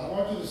Bibles out, I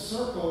want you to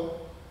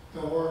circle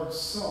the word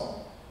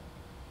soul.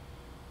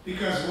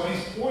 Because what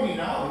He's pointing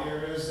out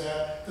here is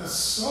that the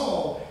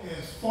soul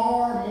is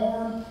far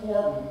more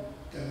important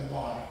than the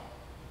body.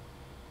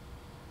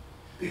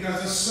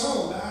 Because the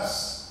soul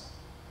lasts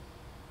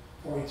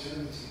for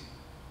eternity.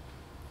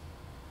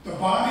 The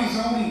body's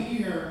only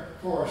here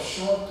for a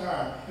short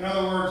time. In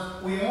other words,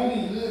 we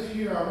only live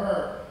here on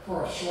earth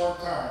for a short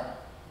time.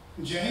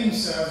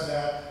 James says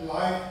that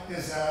life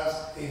is as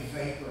a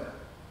vapor.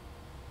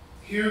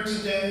 Here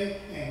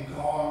today and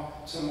gone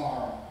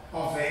tomorrow.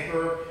 A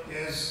vapor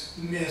is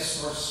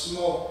mist or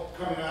smoke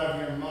coming out of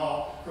your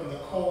mouth from the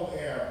cold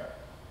air.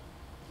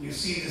 You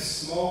see the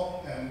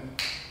smoke and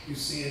you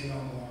see it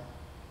no more.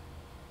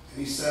 And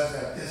he says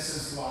that this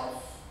is life.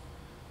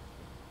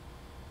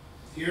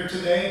 Here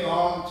today,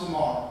 gone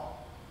tomorrow.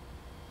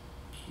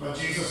 But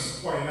Jesus is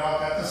pointing out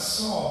that the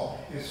soul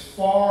is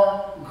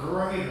far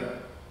greater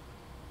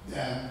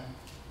than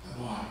the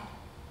body.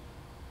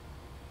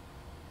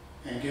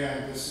 And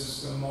again, this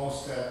is the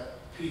most that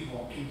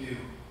people can do.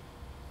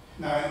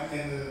 Now,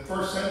 in the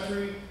first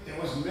century, there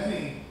was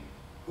many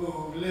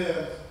who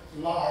lived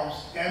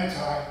lives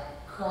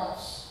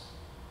anti-Christ,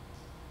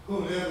 who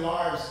lived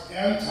lives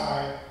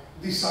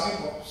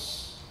anti-disciples,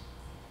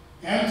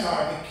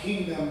 anti the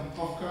kingdom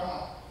of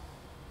God.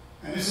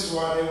 And this is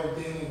why they were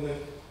dealing with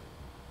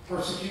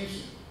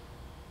persecution.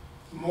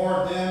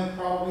 More then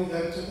probably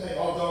than today,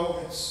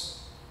 although it's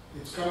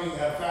coming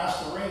at a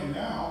faster rate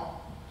now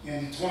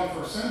in the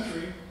 21st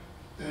century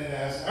than it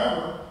has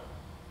ever.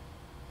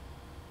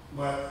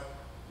 But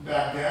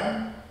back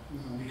then,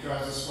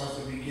 because this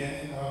was the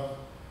beginning of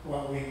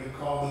what we would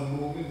call the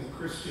movement, the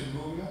Christian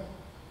movement,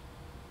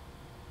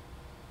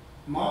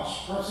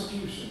 much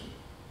persecution.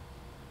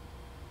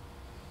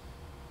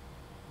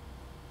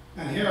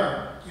 And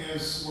here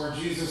is where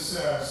Jesus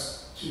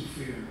says to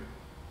fear.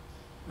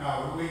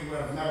 Now, we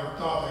would have never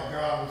thought that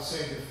God would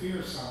say to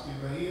fear something,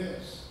 but he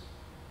is.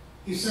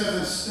 He says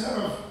instead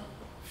of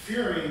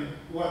fearing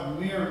what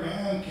mere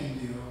man can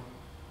do,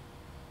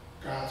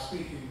 God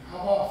speaking, how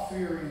about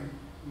fearing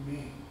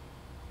me?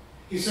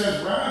 He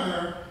says,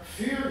 rather,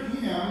 fear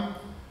him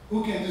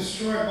who can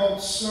destroy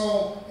both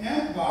soul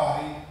and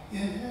body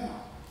in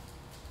hell.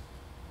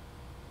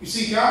 You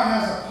see, God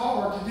has the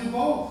power to do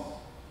both.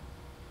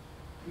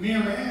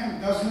 Mere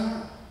man does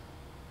not.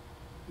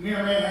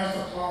 Mere man has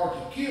the power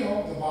to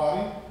kill the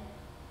body,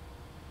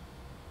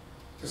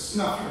 to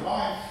snuff your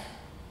life.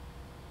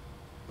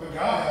 But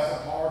God has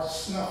the power to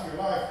snuff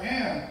your life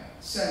and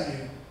send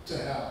you to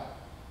hell.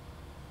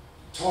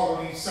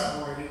 Totally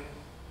separated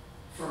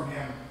from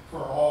him for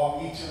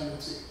all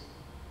eternity.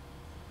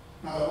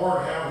 Now the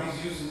word hell,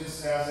 he's using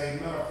this as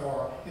a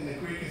metaphor. In the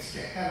Greek, it's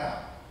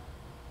Gehenna.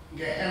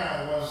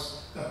 Gehenna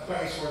was the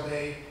place where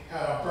they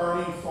had a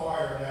burning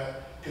fire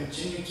that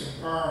continued to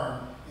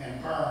burn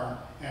and burn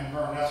and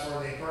burn. That's where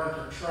they burned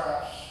their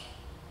trash.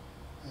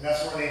 And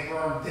that's where they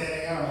burned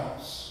dead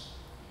animals.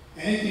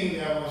 Anything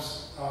that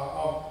was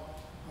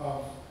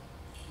of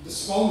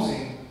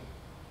disposing,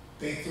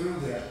 they threw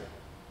there.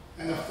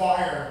 And the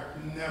fire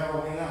never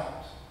went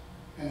out.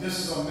 And this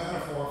is a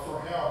metaphor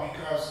for hell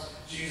because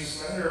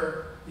Jesus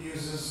later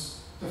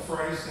uses the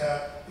phrase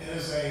that it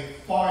is a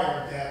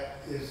fire that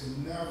is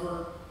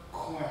never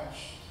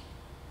quenched.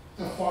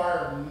 The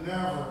fire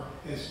never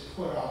is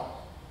put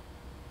out.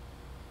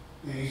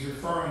 And he's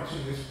referring to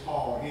his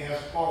power. He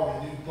has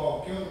power to do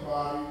both, kill the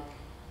body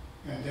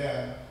and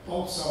then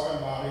both soul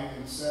and body,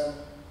 and send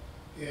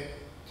it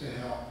to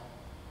hell.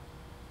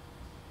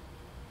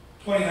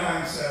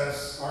 29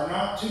 says, are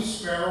not 2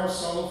 sparrows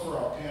sold for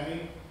a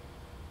penny?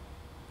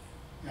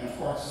 And of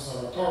course, this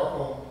is a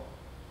rhetorical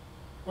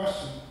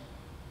question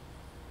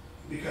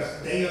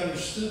because they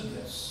understood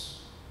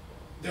this.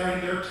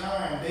 During their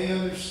time, they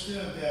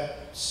understood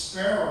that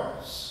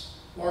sparrows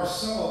were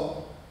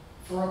sold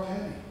for a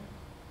penny.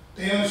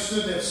 They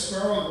understood that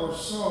sparrows were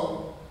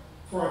sold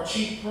for a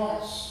cheap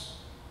price.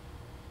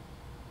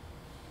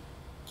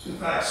 In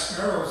fact,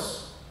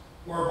 sparrows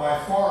were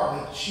by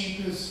far the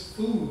cheapest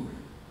food,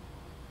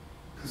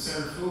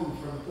 considered food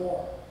for the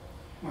poor,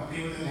 when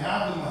people didn't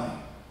have the money.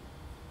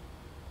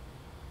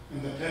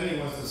 And the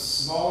penny was the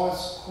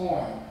smallest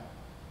coin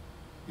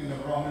in the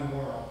Roman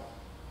world.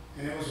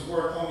 And it was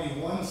worth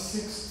only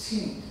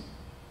 1/16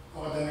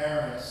 of a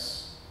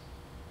denarius.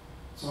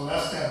 So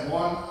less than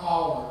 1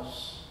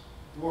 hour's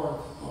worth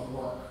of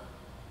work.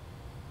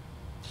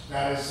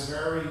 That is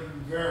very,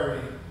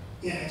 very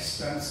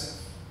inexpensive.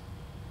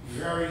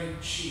 Very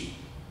cheap.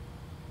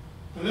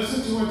 But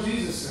listen to what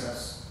Jesus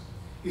says.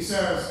 He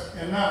says,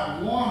 and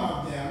not one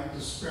of them,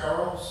 the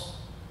sparrows,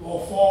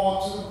 will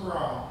fall to the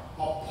ground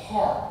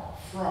apart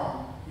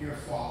from your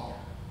Father.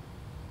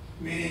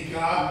 Meaning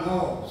God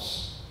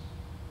knows.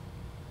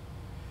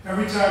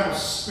 Every time a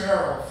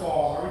sparrow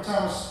falls, every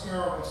time a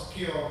sparrow is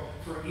killed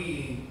for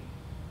eating,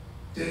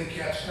 didn't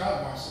catch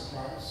God by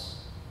surprise.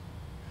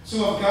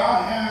 So if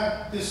God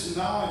had this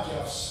knowledge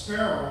of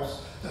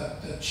sparrows,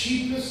 the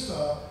cheapest,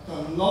 the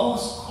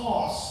lowest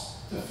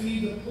cost to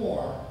feed the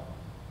poor,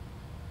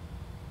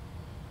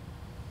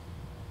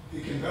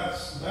 you can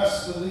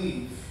best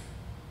believe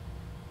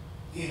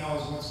he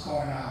knows what's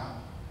going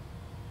on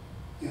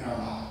in our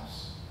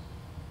lives,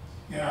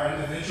 in our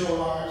individual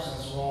lives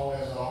as well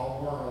as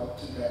our world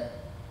today.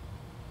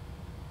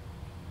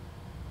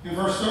 In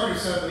verse 30 it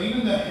says, but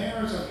even the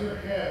hairs of your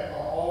head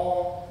are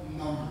all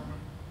numbered.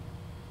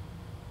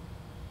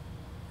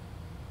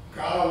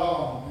 God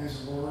alone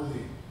is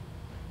worthy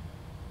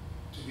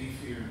to be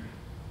feared.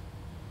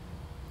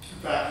 In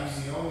fact,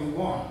 he's the only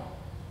one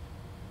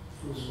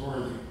who's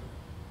worthy.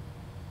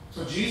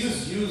 So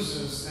Jesus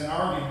uses an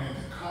argument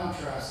to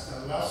contrast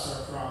the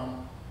lesser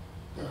from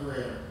the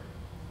greater.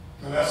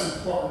 The less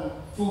important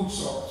food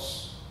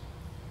source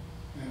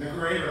and the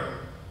greater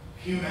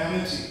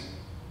humanity,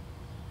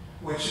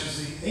 which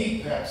is the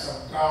apex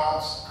of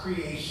God's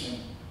creation.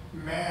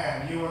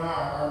 Man, you and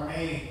I are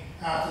made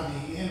after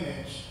the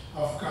image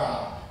of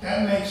God.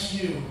 That makes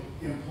you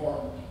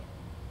important.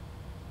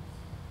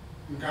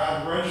 And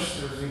God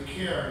registers and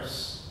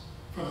cares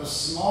for the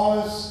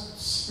smallest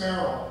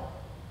sparrow.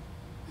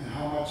 And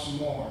how much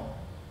more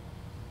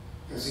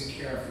does he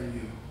care for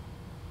you?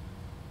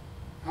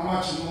 How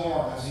much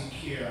more does he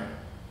care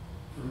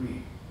for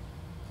me?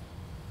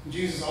 And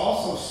Jesus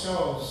also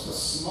shows the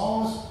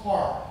smallest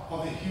part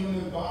of the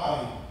human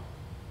body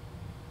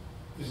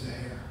is the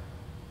hair.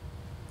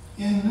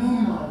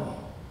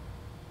 Innumerable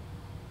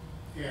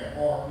hair,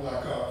 or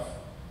lack of.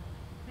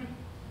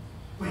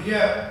 But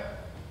yet,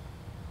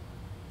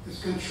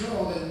 it's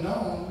controlled and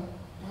known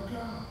by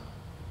God.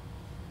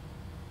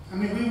 I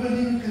mean, we wouldn't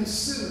even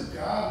consider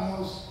God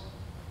knows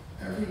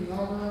every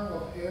number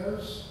of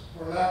hairs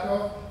or lack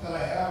of that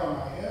I have on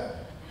my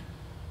head.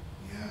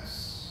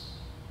 Yes.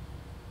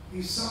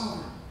 He's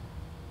sovereign.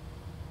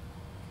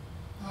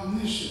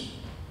 omniscient,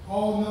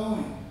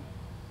 all-knowing.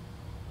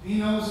 He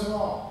knows it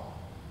all.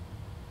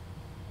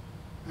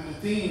 And the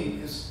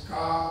theme is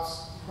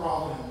God's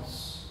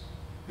providence,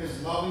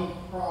 his loving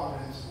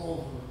providence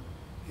over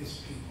his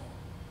people.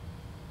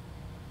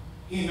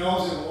 He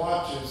knows and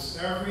watches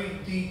every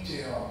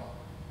detail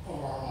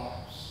of our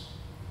lives.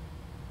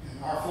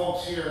 And our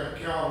folks here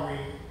at Calvary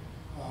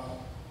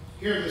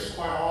hear this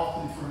quite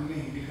often from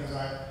me because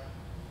I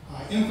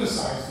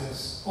emphasize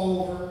this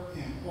over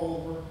and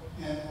over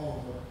and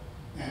over.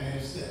 And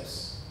it is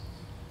this,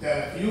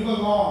 that if you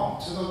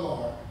belong to the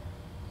Lord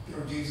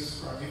through Jesus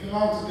Christ, if you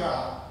belong to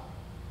God,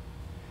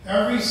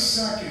 every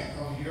second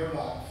of your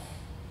life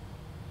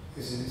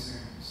is in his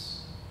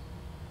hands.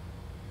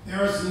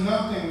 There is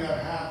nothing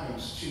that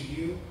happens to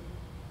you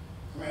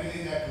or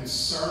anything that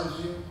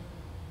concerns you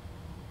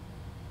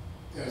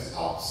that is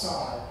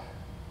outside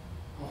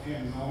of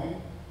him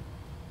knowing,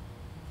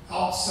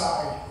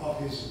 outside of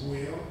his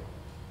will.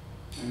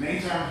 And many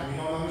times we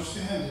don't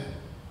understand it,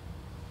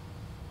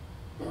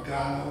 but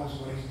God knows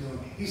what he's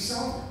doing. He's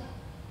sovereign.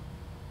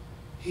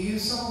 He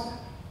is sovereign.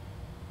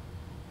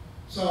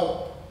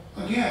 So,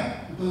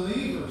 again,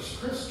 believers,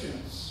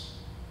 Christians,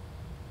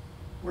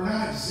 we're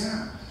not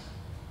exempt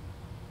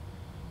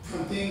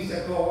from things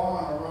that go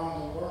on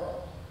around the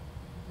world.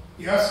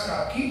 Yes,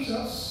 God keeps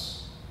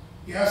us.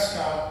 Yes,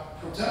 God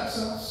protects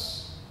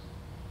us.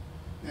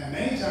 And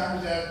many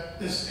times that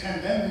this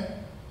pandemic,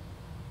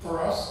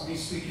 for us, me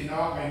speaking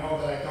now, I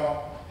know that I don't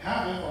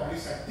have it, or at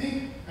least I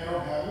think I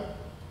don't have it.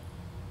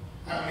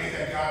 I believe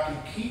that God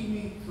can keep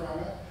me from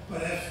it.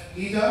 But if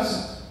he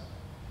doesn't,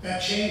 that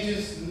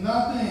changes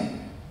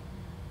nothing.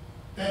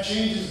 That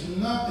changes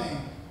nothing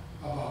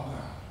about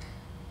God.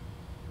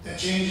 That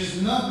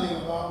changes nothing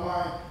about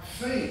my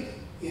faith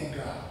in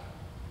God.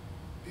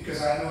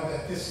 Because I know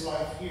that this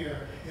life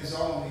here is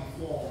only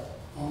for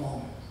a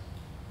moment.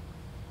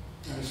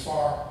 And it's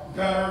far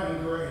better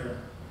and greater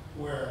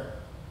where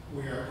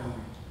we are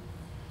going.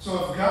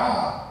 So if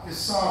God is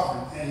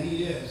sovereign, and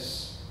he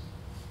is,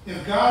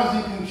 if God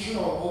is in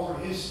control over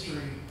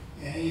history,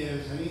 and he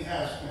is, and he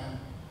has been,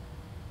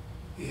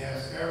 he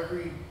has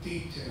every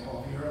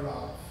detail of your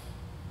life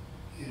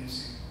in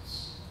his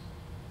hands.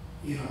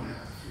 You don't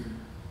have to fear.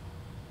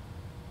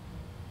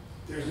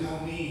 There's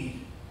no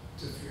need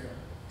to fear.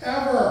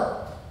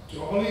 Ever,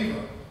 to a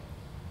believer.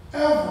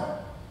 Ever.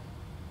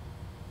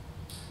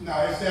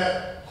 Now, is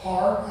that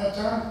hard at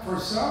times? For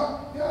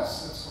some,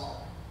 yes, it's hard.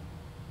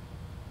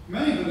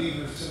 Many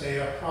believers today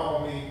are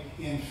probably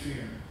in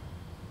fear.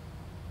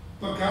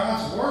 But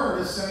God's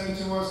word is saying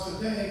to us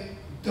today,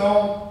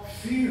 don't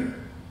fear,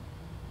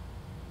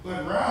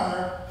 but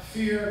rather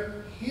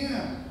fear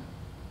him.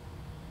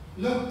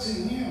 Look to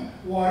him,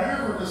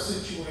 whatever the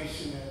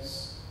situation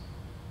is.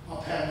 A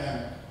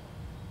pandemic,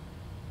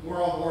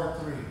 World War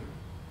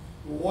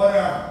III,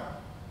 whatever.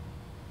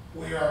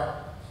 We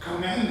are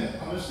commanded.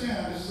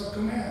 Understand, this is a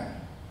command.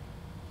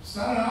 It's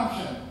not an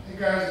option. Hey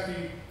guys, if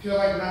you feel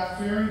like not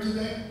fearing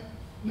today,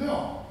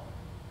 no.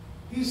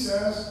 He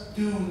says,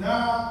 do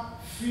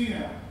not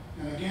fear.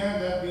 And again,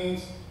 that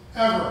means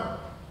ever.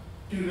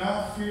 Do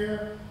not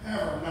fear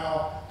ever.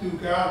 Now, do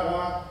God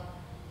want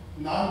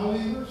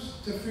non-believers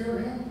to fear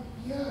him?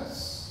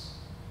 Yes.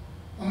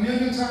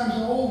 1,000,000 times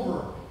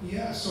over,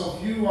 yes. So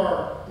if you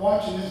are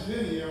watching this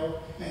video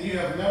and you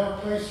have never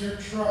placed your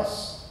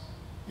trust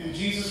in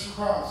Jesus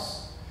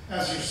Christ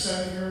as your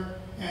Savior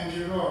and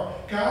your Lord,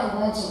 God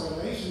wants a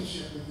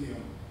relationship with you.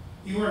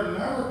 You were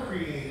never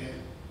created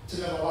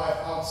to live a life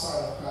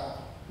outside of God.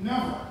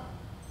 Never.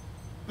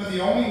 But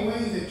the only way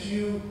that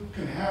you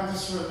can have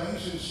this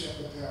relationship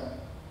with him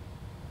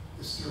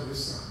is through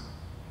his Son.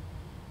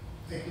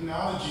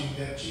 Acknowledging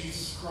that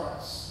Jesus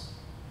Christ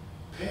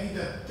paid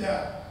the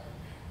debt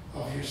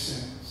of your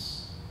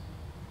sins.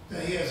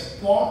 That he has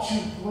bought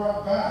you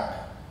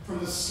back from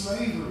the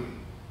slavery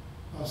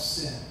of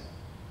sin.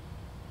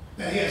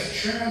 That he has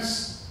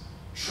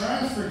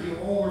transferred you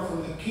over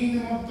from the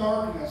kingdom of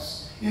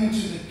darkness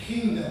into the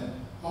kingdom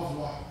of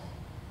light.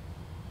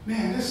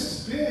 Man, this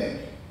is big.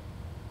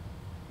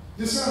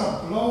 This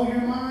ought to blow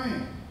your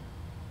mind.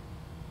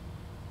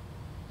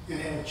 And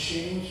it will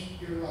change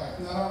your life.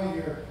 Not only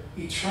your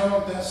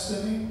eternal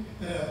destiny,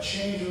 but it will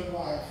change your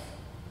life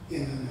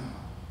in the now.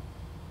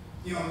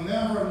 You'll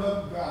never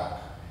look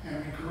back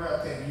and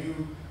regret that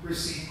you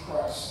received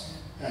Christ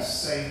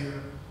as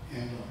Savior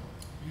and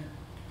Lord.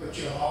 But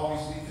you'll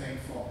always be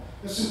thankful.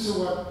 Listen to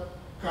what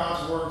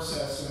God's word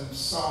says in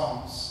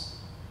Psalms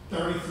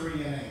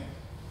 33 and 8.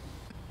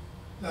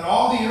 Let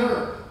all the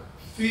earth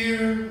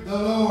fear the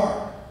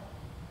Lord.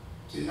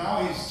 See,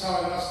 now he's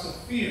telling us to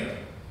fear.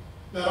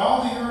 Let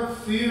all the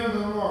earth fear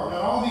the Lord.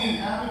 Let all the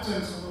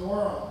inhabitants of the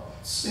world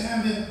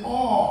stand in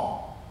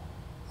awe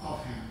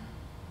of him.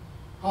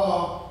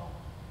 Hello.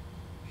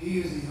 He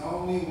is the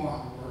only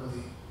one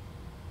worthy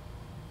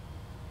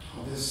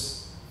of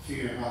this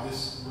fear, of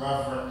this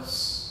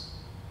reverence,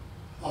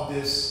 of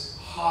this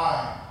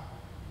high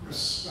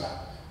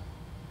respect.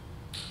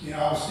 You know,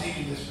 I was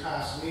thinking this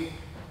past week,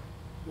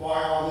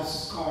 why all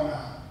this is going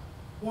on.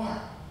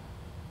 Why?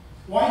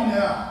 Why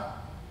now?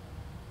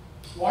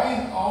 Why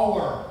in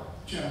our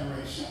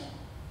generation?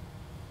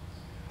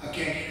 I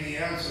can't give you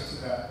the answer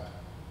to that.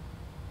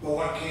 But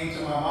what came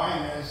to my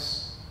mind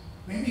is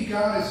maybe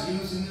God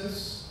is using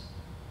this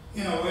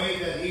in a way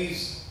that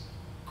he's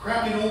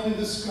cracking open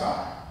the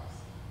sky,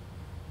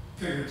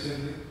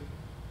 figuratively,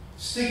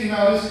 sticking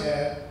out his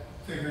head,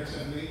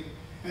 figuratively,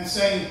 and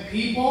saying,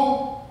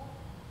 people,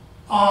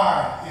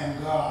 I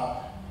am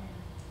God,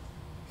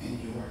 and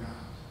you are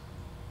not.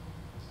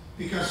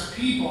 Because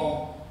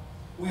people,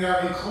 we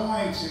are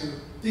inclined to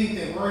think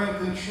that we're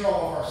in control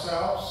of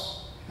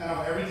ourselves and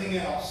of everything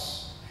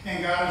else.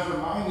 And God is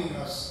reminding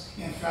us,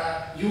 in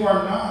fact, you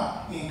are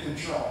not in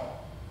control.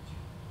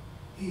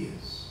 He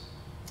is.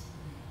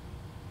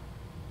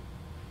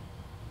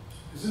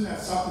 Isn't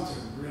that something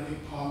to really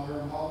ponder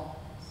about?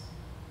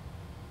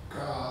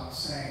 God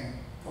saying,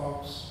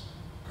 folks,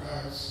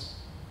 guys,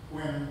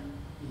 women,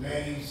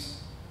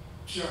 ladies,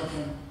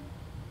 children,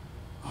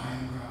 I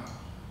am God,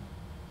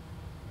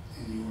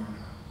 and you are not.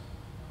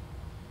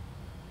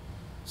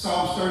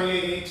 Psalms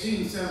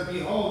 38:18 says,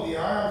 behold, the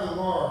eye of the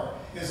Lord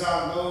is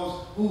on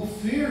those who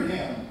fear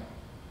him,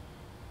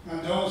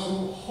 and those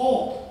who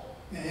hope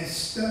in his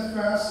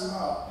steadfast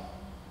love.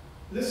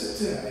 Listen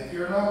to that if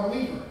you're an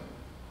unbeliever.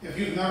 If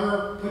you've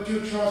never put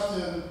your trust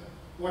in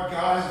what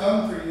God has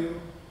done for you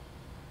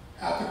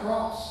at the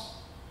cross.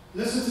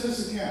 Listen to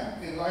this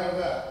again in light of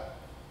that.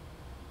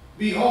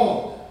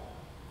 Behold,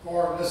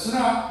 or listen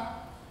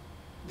up,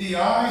 the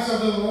eyes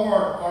of the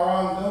Lord are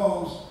on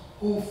those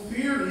who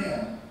fear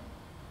him.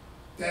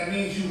 That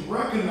means you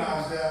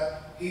recognize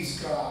that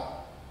he's God.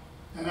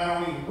 And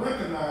not only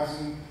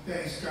recognizing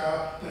that he's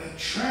God, but it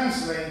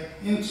translates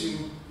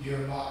into your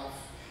life.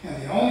 And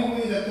the only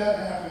way that that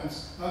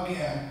happens,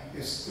 again,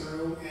 is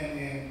through and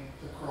in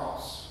the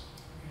cross.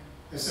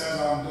 It says,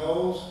 on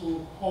those who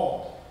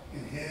hope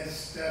in his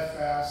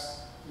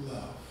steadfast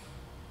love.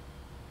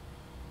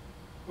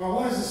 Well,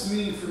 what does this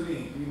mean for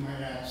me, you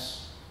might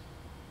ask?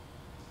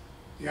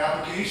 The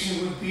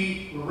application would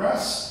be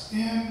rest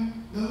in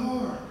the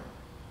Lord.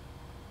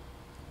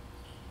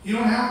 You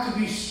don't have to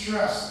be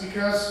stressed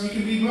because you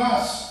can be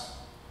blessed.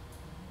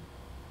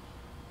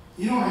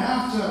 You don't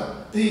have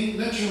to think,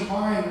 let your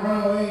mind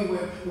run away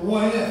with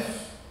what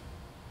if.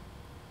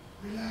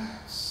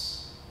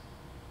 Relax.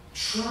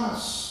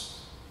 Trust.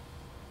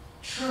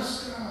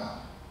 Trust God.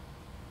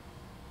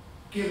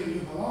 Given you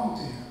belong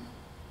to him.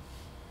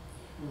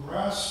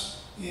 Rest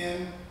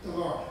in the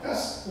Lord.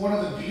 That's one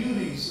of the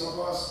beauties of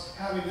us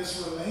having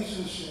this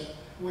relationship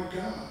with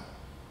God.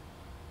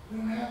 We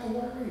don't have to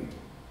worry.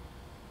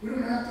 We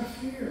don't have to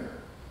fear.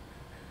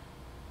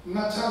 I'm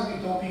not telling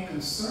you don't be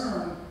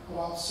concerned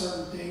about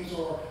certain things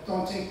or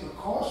don't take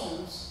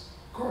precautions.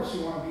 Of course,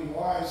 you want to be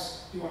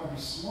wise, you want to be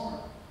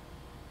smart.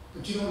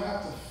 But you don't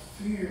have to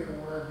fear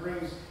where it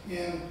brings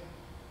in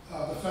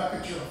the fact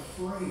that you're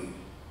afraid.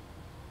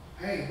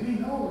 Hey, we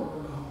know where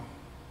we're going.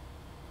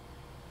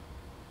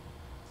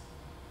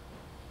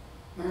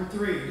 Number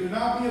 3, do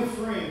not be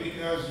afraid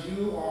because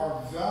you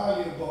are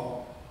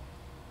valuable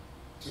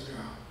to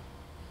God.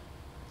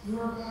 You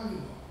are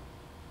valuable.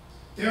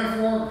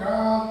 Therefore,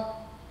 God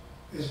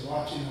is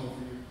watching over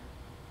you.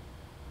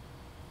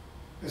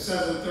 It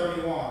says in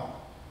 31,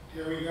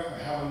 here we go,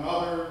 we have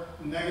another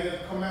negative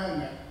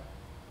commandment.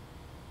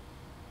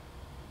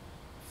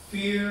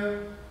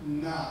 Fear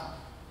not.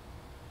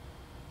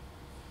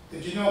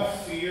 Did you know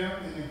fear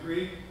in the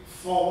Greek,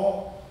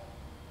 phobos?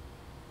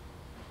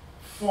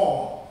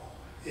 Phobos.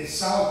 It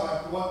sounds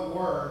like what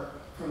word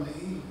from the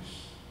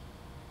English?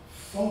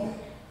 Phobic.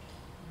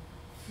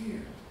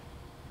 Fear.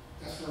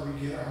 That's where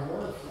we get our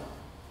word from.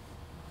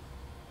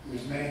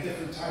 There's many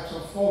different types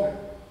of phobia.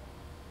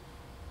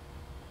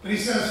 But he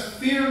says,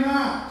 fear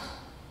not,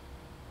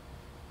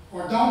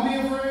 or don't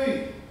be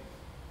afraid.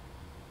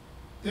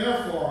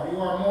 Therefore, you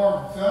are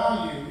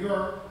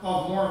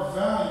of more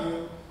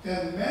value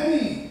than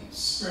many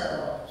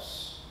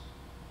sparrows.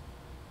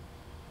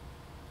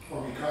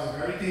 Or because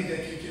of everything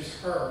that you just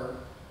heard,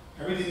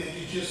 everything that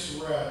you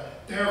just read,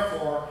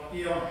 therefore,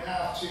 you don't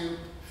have to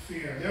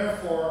fear.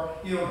 Therefore,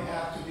 you don't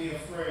have to be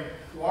afraid.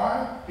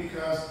 Why?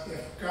 Because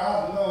if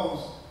God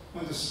knows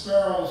when the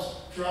sparrows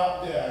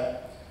drop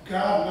dead,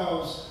 God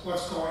knows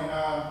what's going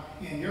on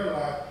in your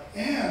life.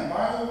 And,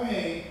 by the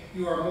way,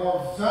 you are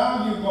more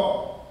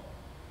valuable.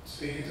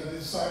 Speaking to the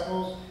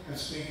disciples and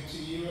speaking to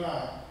you and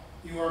I.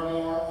 You are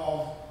more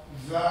of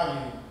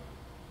value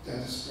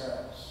than the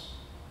sparrows.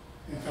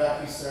 In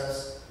fact, he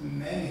says,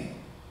 many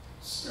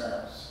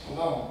sparrows.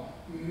 Alone,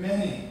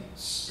 many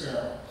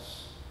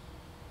sparrows.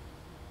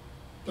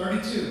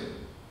 32.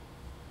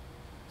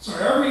 So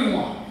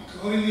everyone,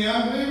 including the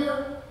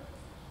unbeliever,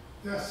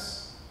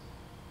 yes,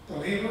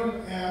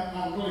 believer and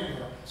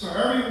unbeliever. So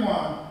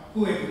everyone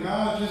who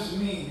acknowledges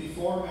me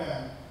before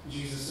men,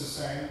 Jesus is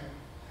saying,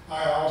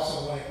 I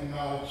also will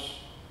acknowledge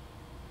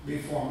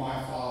before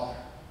my Father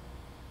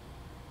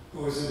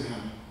who is in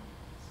heaven.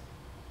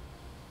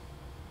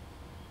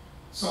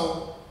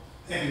 So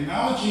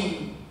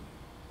acknowledging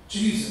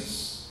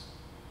Jesus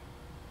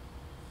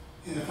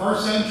in the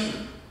first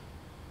century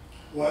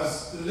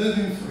was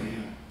living for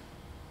him.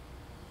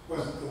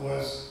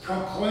 was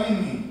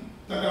proclaiming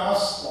the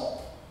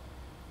gospel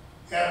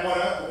at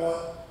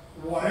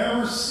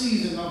whatever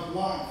season of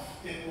life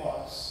it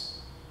was.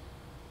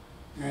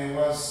 And it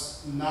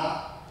was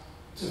not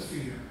to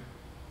fear.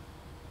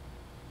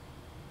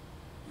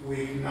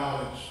 We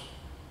acknowledge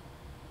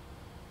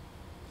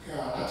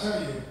God. I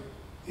tell you,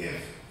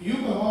 if you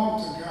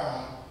belong to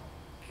God,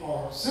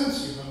 or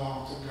since you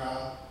belong to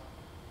God,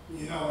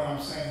 you know what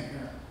I'm saying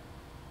here.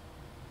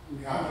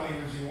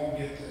 Unbelievers, you won't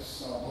get this,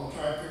 so don't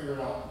try to figure it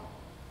out.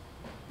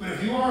 But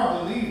if you are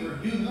a believer,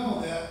 you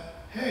know that,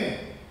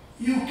 hey,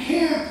 you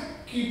can't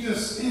keep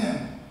this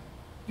in.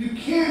 You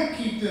can't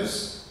keep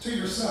this to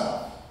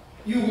yourself.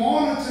 You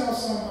want to tell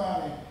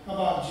somebody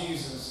about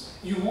Jesus.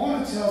 You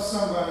want to tell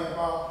somebody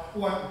about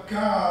what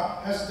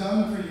God has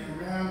done for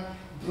you, man.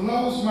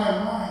 Blows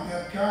my mind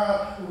that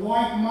God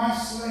wiped my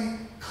slate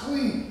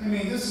clean. I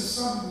mean, this is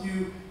something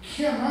you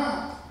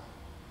cannot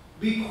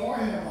be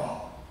quiet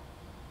about.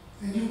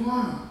 And you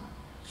want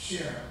to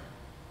share.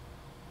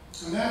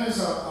 And that is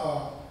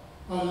a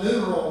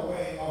literal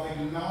way of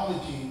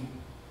acknowledging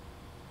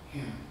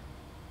Him.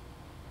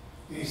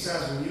 And He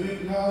says, when you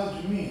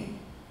acknowledge me,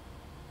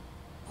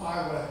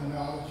 I will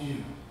acknowledge you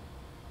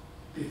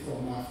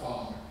before my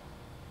Father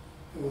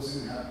who was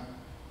in heaven.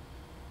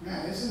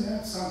 Man, isn't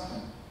that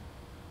something?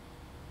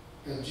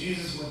 That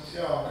Jesus would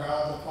tell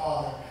God the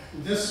Father,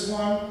 this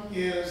one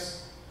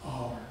is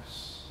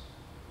ours.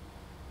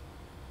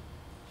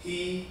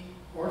 He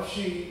or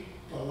she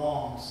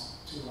belongs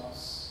to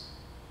us.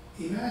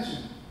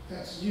 Imagine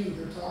that's you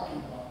they're talking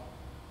about.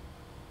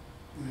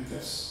 And if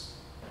it's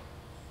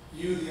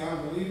you, the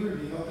unbeliever,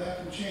 you know that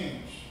can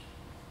change.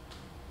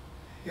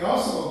 He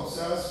also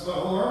says, but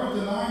whoever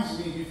denies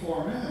me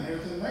before men,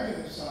 here's the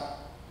negative side.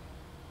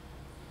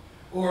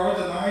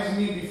 Whoever denies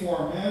me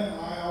before men,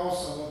 I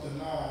also will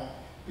deny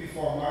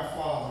before my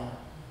Father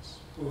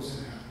who is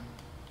in heaven.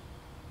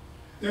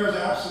 There is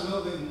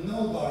absolutely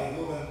nobody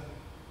who would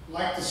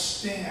like to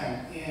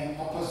stand in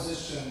a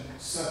position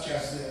such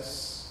as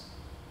this.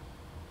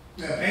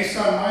 That based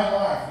on my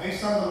life,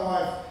 based on the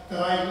life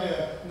that I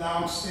live, now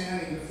I'm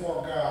standing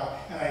before God,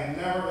 and I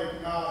never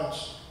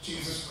acknowledged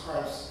Jesus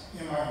Christ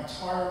in my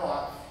entire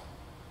life.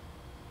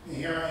 And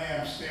here I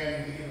am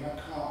standing to give an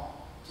account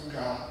to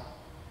God.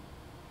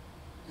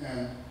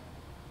 And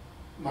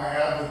my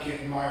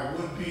advocate, my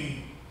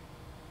would-be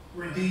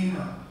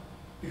Redeemer,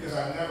 because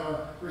I've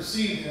never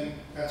received Him,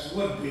 that's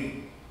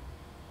would-be.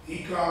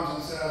 He comes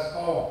and says,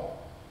 oh,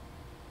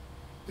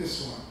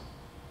 this one.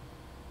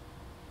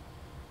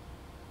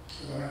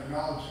 I don't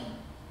acknowledge him.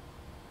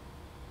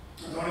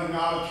 I don't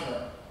acknowledge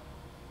her.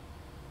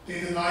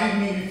 They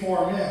denied me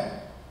before men.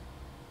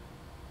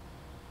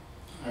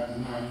 I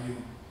deny you.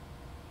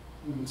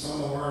 And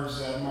some of the words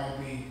that might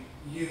be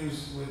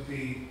used would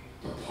be,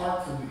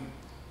 depart from me.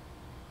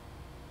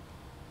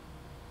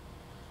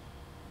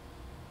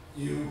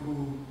 You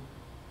who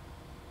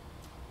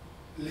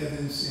live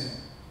in sin.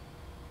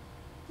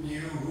 You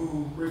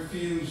who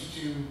refuse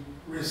to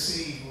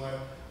receive what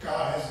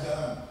God has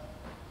done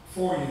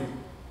for you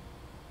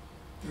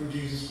through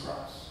Jesus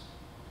Christ.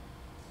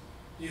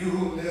 You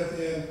who live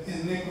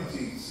in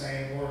iniquity,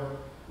 same word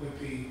would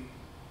be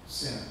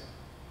sin.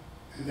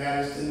 And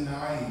that is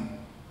denying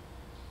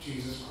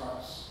Jesus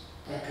Christ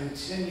by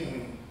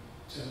continuing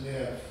to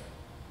live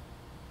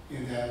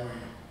in that way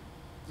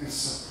and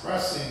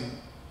suppressing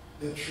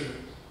the truth,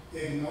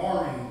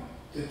 ignoring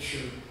the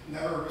truth,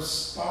 never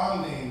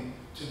responding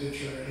to the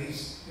truth, at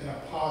least in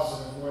a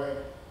positive way.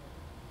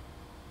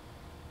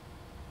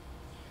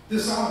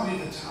 This ought to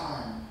be the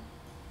time.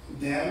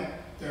 Then,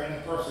 during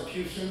the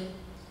persecution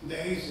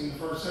days in the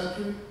first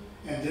century,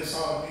 and this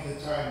ought to be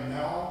the time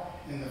now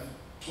in the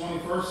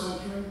 21st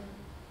century,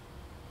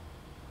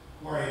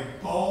 where a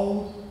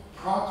bold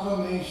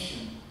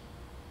proclamation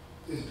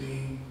is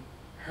being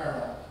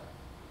heralded.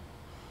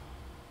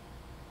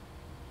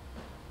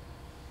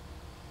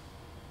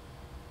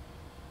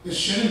 This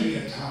shouldn't be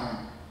a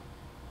time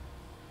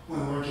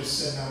when we're just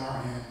sitting on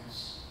our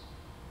hands,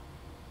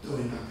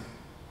 doing nothing.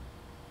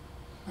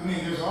 I mean,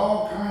 there's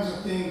all kinds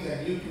of things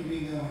that you can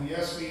be doing.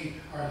 Yes, we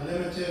are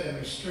limited and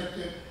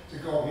restricted to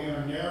go here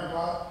and there,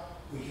 but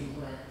we can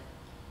pray.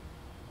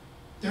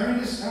 During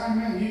this time,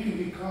 man, you can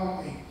become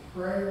a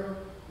prayer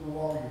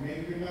warrior.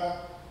 Maybe you're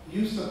not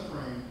used to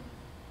praying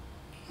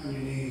on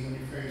your knees, on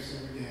your face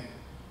every day.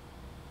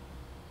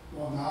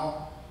 Well,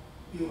 now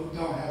you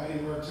don't have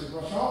anywhere to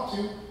rush off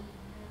to.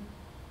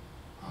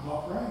 How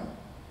about praying?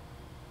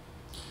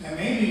 And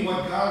maybe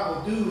what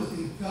God will do is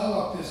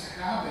develop this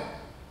habit,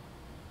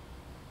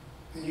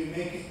 and you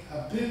make it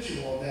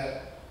habitual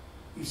that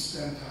you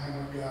spend time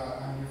with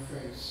God on your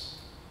face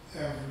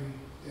every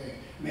day.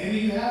 Maybe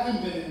you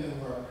haven't been into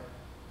work.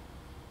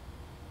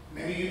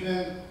 Maybe you've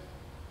been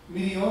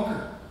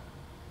mediocre.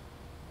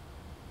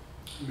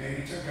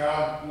 Maybe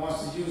God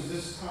wants to use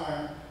this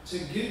time to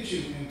get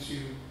you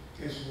into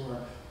His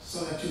Word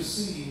so that you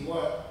see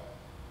what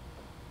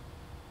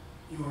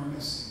you are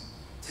missing.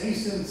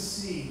 Taste and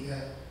see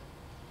that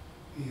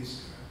He is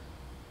good.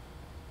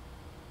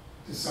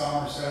 The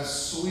psalmist says,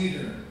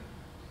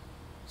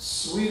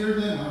 sweeter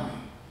than honey.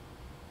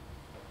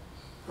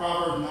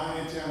 Proverbs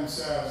 9:10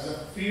 says, the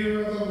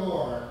fear of the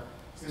Lord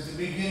is the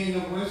beginning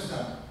of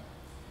wisdom,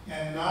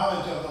 and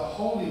knowledge of the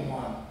Holy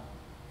One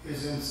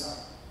is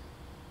insight.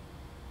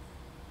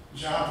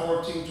 John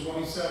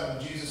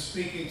 14:27, Jesus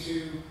speaking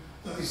to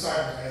the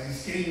disciples as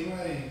he's getting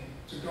ready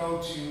to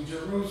go to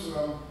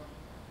Jerusalem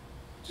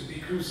to be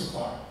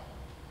crucified.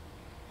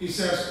 He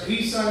says,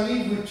 peace I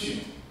leave with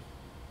you.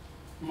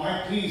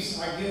 My peace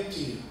I give to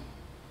you.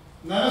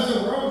 Not as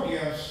the world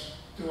gives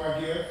do I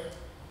give.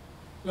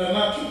 Let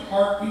not your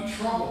heart be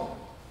troubled,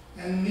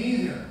 and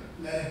neither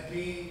let it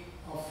be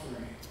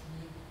afraid.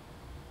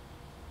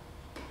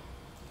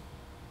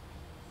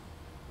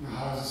 Now,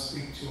 how does it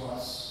speak to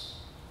us?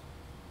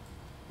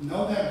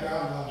 Know that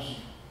God loves you,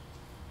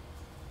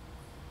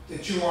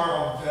 that you are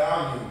of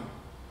value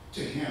to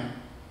Him,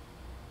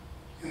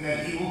 and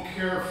that He will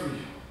care for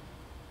you,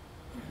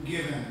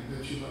 given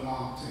that you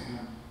belong to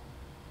Him.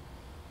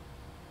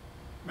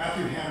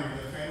 Matthew Henry,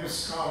 the famous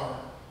scholar,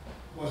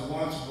 was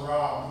once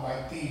robbed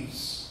by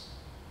thieves.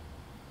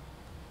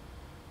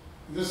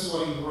 This is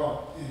what he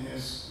wrote in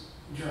his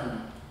journal.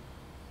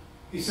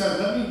 He said,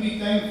 let me be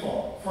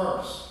thankful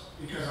first,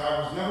 because I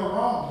was never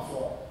robbed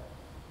before.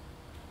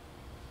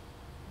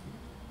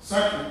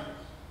 Second,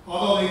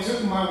 although they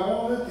took my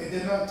wallet, they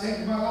did not take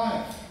my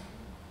life.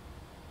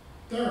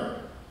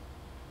 Third,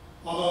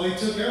 although they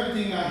took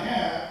everything I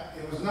had,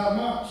 it was not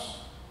much.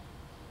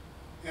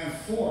 And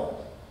fourth,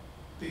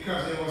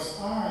 because it was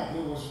I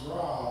who was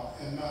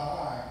robbed and not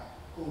I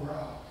who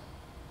robbed.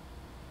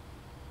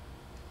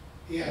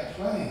 He had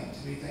plenty to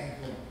be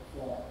thankful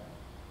for.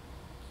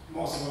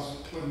 Most of us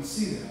wouldn't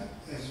see that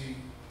as you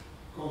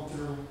go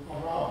through a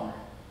robbery.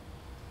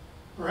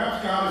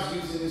 Perhaps God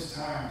is using this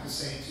time to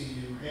say to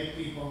you, hey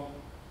people,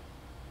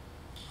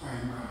 I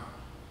am robbed.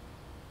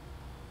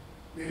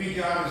 Maybe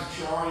God is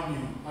drawing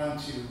you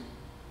unto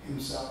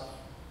Himself.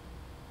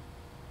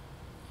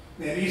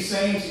 Maybe He's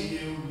saying to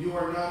you, you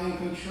are not in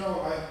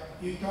control like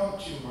you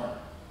thought you were.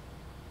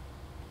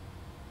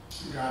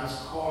 God is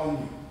calling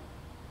you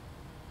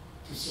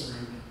to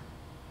surrender.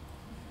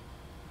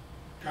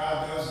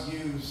 God does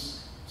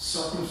use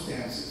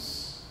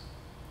circumstances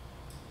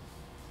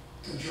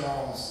to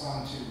draw us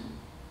onto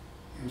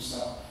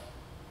Himself.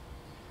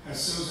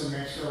 As Susan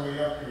makes her way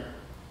up here,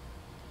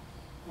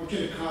 I want you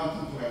to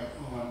contemplate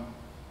on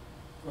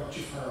what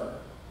you've heard,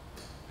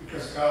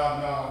 because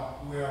God now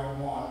will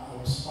want a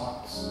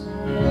response.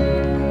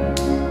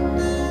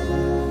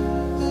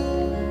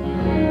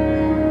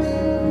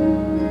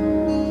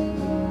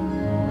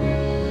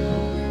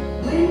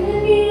 When the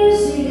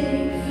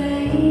music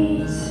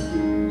fades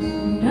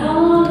and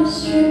all is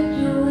stripped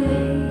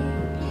away,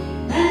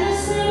 and I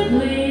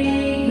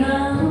simply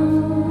come,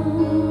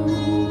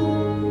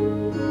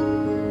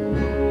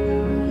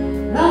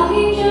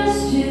 longing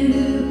just to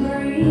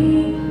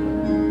breathe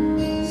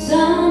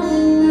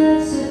something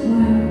that's at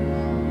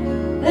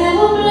work that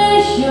will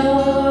bless your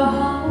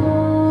heart.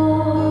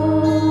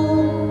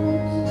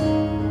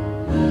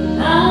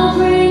 I'll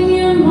bring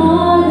you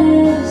more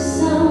than a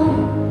song,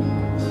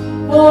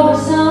 for a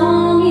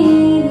song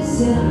in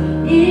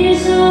itself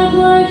is not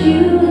what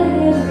you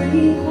have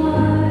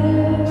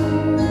required.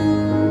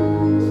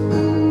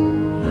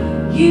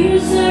 You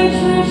search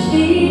much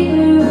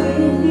deeper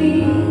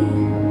within,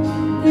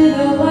 through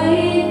the way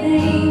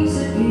things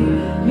appear.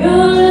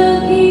 You're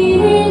looking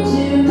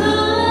into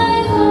my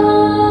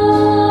heart.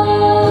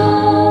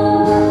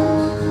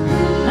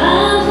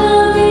 I'm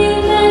coming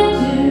back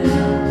to the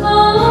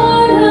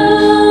heart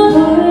of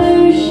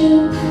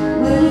worship,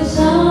 when it's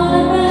all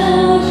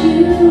about you.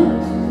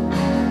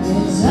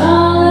 It's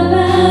all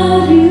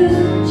about you,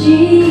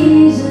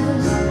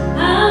 Jesus.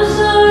 I'm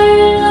sorry,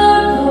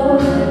 Lord,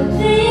 for the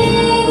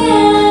thing I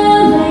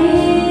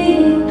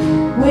made.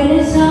 When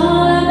it's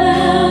all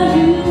about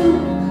you,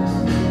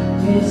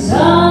 it's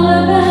all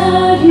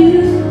about you,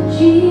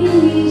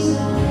 Jesus.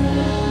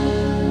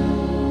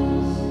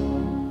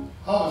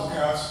 How is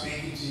God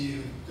speaking to you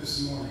this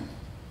morning?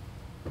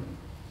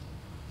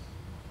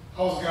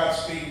 How is God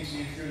speaking to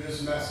you through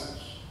this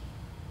message?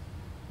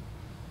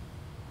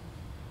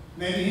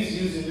 Maybe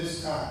He's using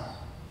this time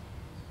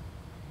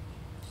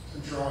to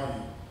draw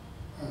you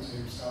unto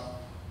Himself.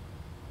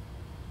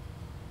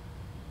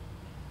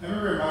 Let me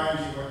remind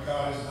you what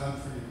God has done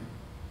for you.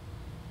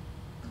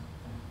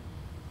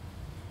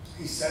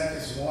 He sent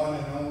His one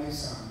and only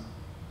Son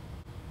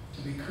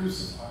to be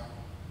crucified.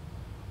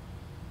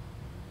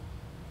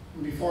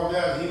 And before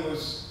that, He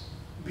was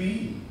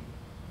beaten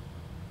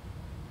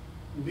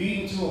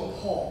to a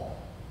pulp.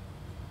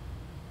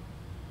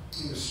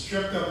 He was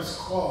stripped of His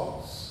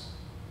clothes,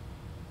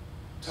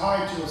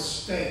 tied to a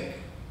stake,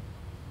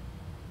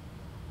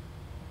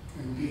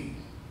 and beat.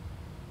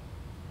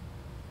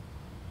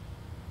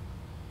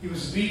 He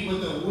was beat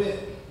with a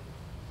whip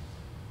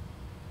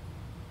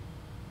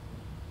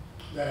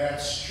that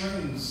had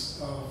strings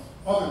of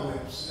other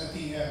whips at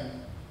the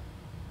end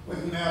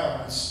with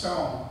metal and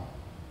stone,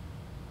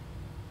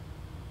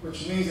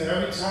 which means that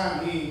every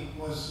time he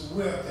was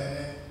whipped and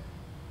it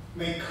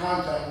made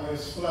contact with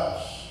his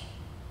flesh,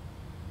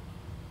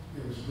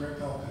 It was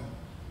ripped open.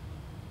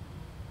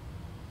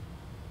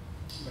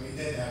 But he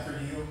did that for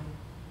you.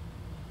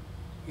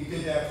 He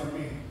did that for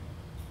me.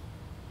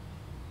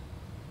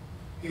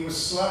 He was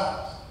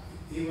slapped.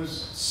 He was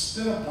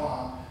spit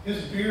upon.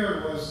 His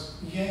beard was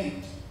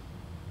yanked.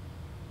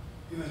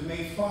 He was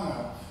made fun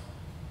of.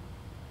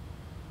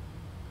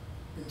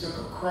 They took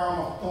a crown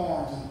of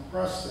thorns and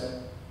pressed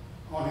it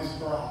on his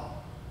brow,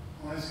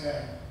 on his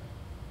head.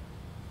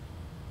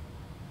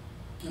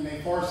 And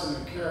they forced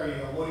him to carry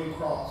a wooden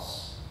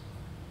cross.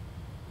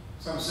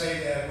 Some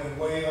say that it would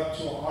weigh up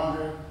to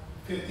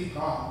 150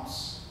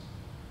 pounds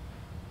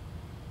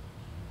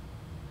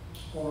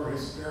over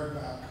his bare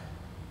back.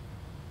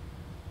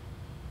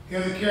 He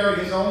had to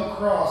carry his own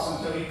cross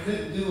until he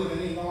couldn't do it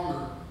any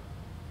longer.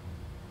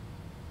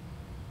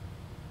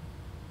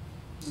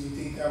 Do you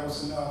think that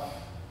was enough?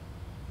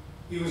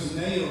 He was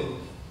nailed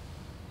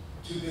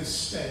to this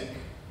stake,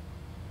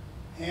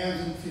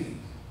 hands and feet.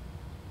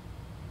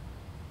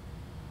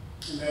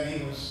 And then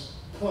he was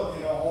put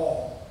in a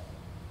hole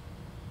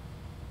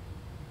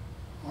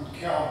on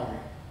Calvary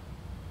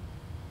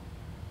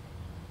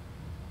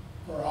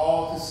for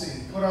all to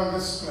see, put on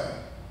display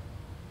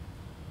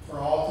for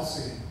all to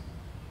see.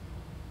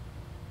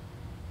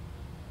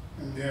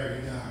 And there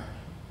he died.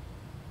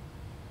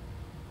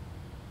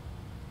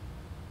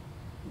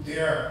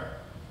 There,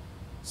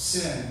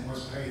 sin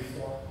was paid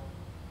for.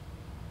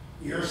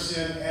 Your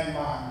sin and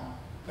mine.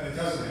 But it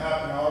doesn't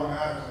happen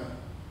automatically.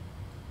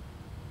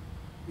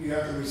 You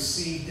have to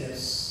receive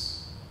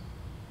this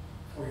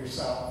for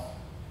yourself.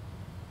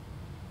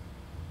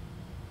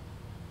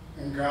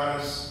 And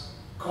God is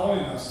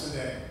calling us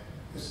today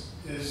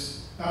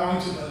is not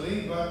only to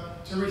believe,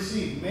 but to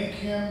receive. Make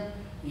him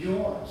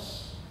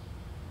yours.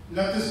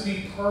 Let this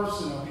be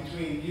personal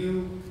between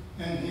you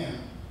and him.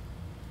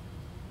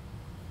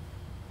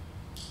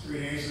 3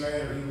 days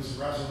later, he was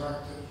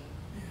resurrected.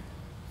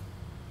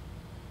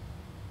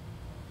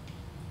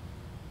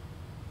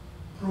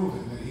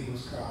 Proving that he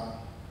was God.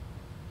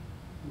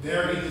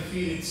 There he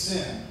defeated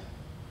sin,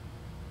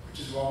 which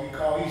is what we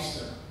call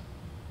Easter.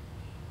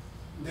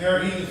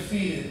 There he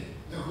defeated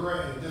the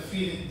grave,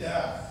 defeated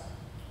death.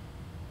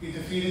 He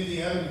defeated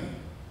the enemy.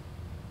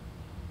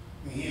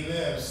 And he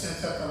lives,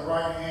 sits at the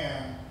right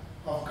hand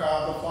of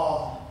God the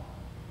Father.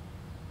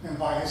 And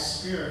by his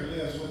Spirit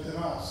lives within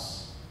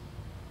us.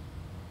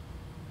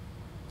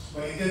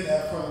 But he did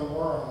that for the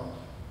world.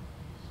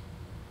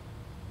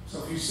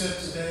 So if you sit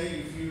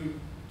today, if you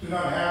do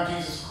not have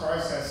Jesus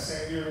Christ as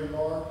Savior and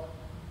Lord,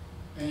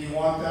 and you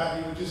want that,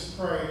 you would just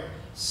pray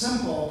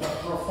simple but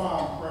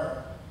profound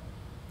prayer.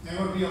 And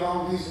it would be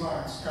along these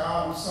lines.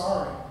 God, I'm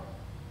sorry.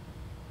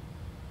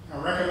 I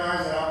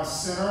recognize that I'm a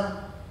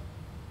sinner.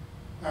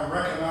 I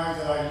recognize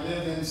that I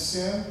live in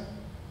sin.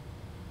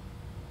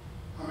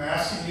 I'm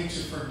asking you to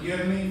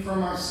forgive me for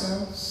my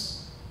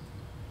sins.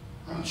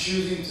 I'm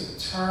choosing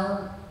to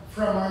turn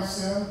from my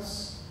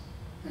sins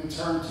and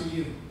turn to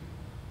you.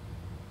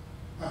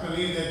 I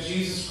believe that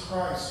Jesus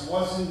Christ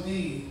was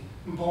indeed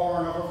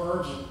born of a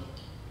virgin,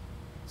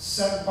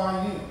 sent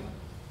by you.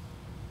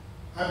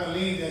 I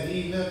believe that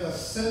he lived a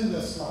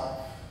sinless life,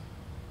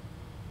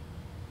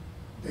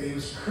 that he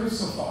was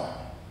crucified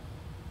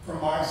for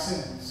my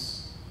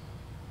sins.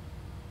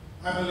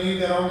 I believe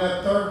that on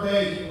that third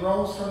day he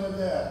rose from the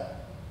dead,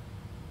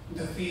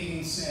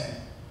 defeating sin.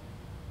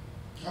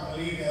 I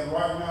believe that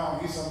right now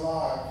he's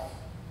alive,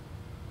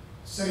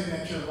 sitting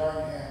at your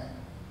right hand.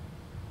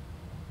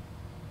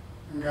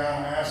 And God,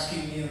 I'm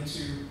asking you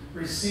to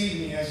receive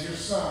me as your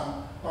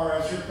son or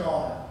as your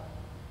daughter.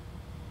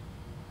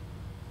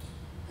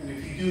 And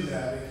if you do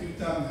that, if you've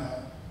done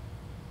that,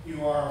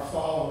 you are a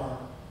follower.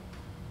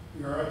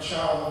 You're a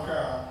child of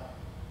God.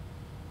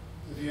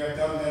 If you have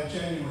done that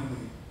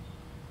genuinely,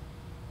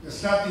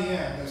 it's not the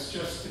end, it's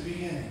just the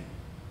beginning.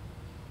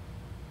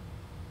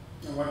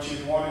 And what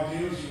you want to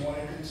do is you want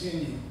to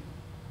continue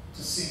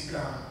to seek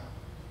God.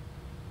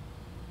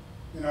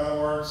 In other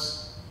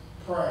words,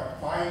 pray.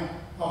 Find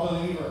a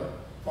believer.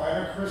 Find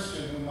a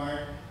Christian who might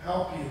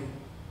help you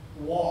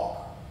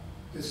walk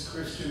this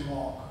Christian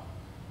walk.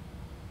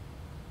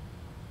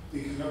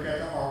 You can look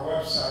at our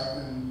website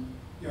and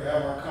you'll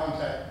have our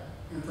contact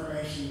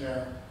information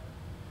there.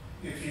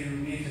 If you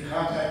need to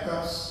contact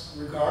us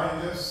regarding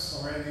this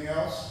or anything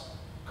else,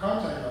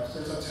 contact us.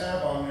 There's a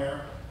tab on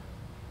there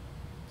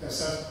that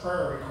says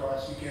prayer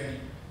request. You can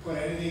put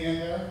anything in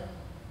there.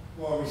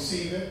 We'll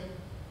receive it,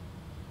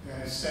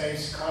 and it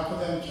stays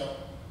confidential.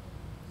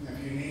 And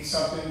if you need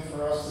something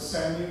for us to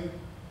send you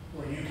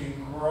where you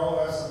can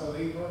grow as a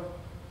believer,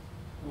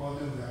 we'll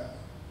do that.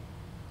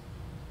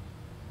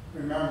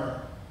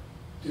 Remember,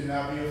 do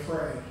not be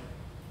afraid.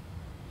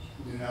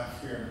 Do not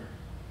fear.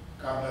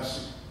 God bless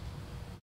you.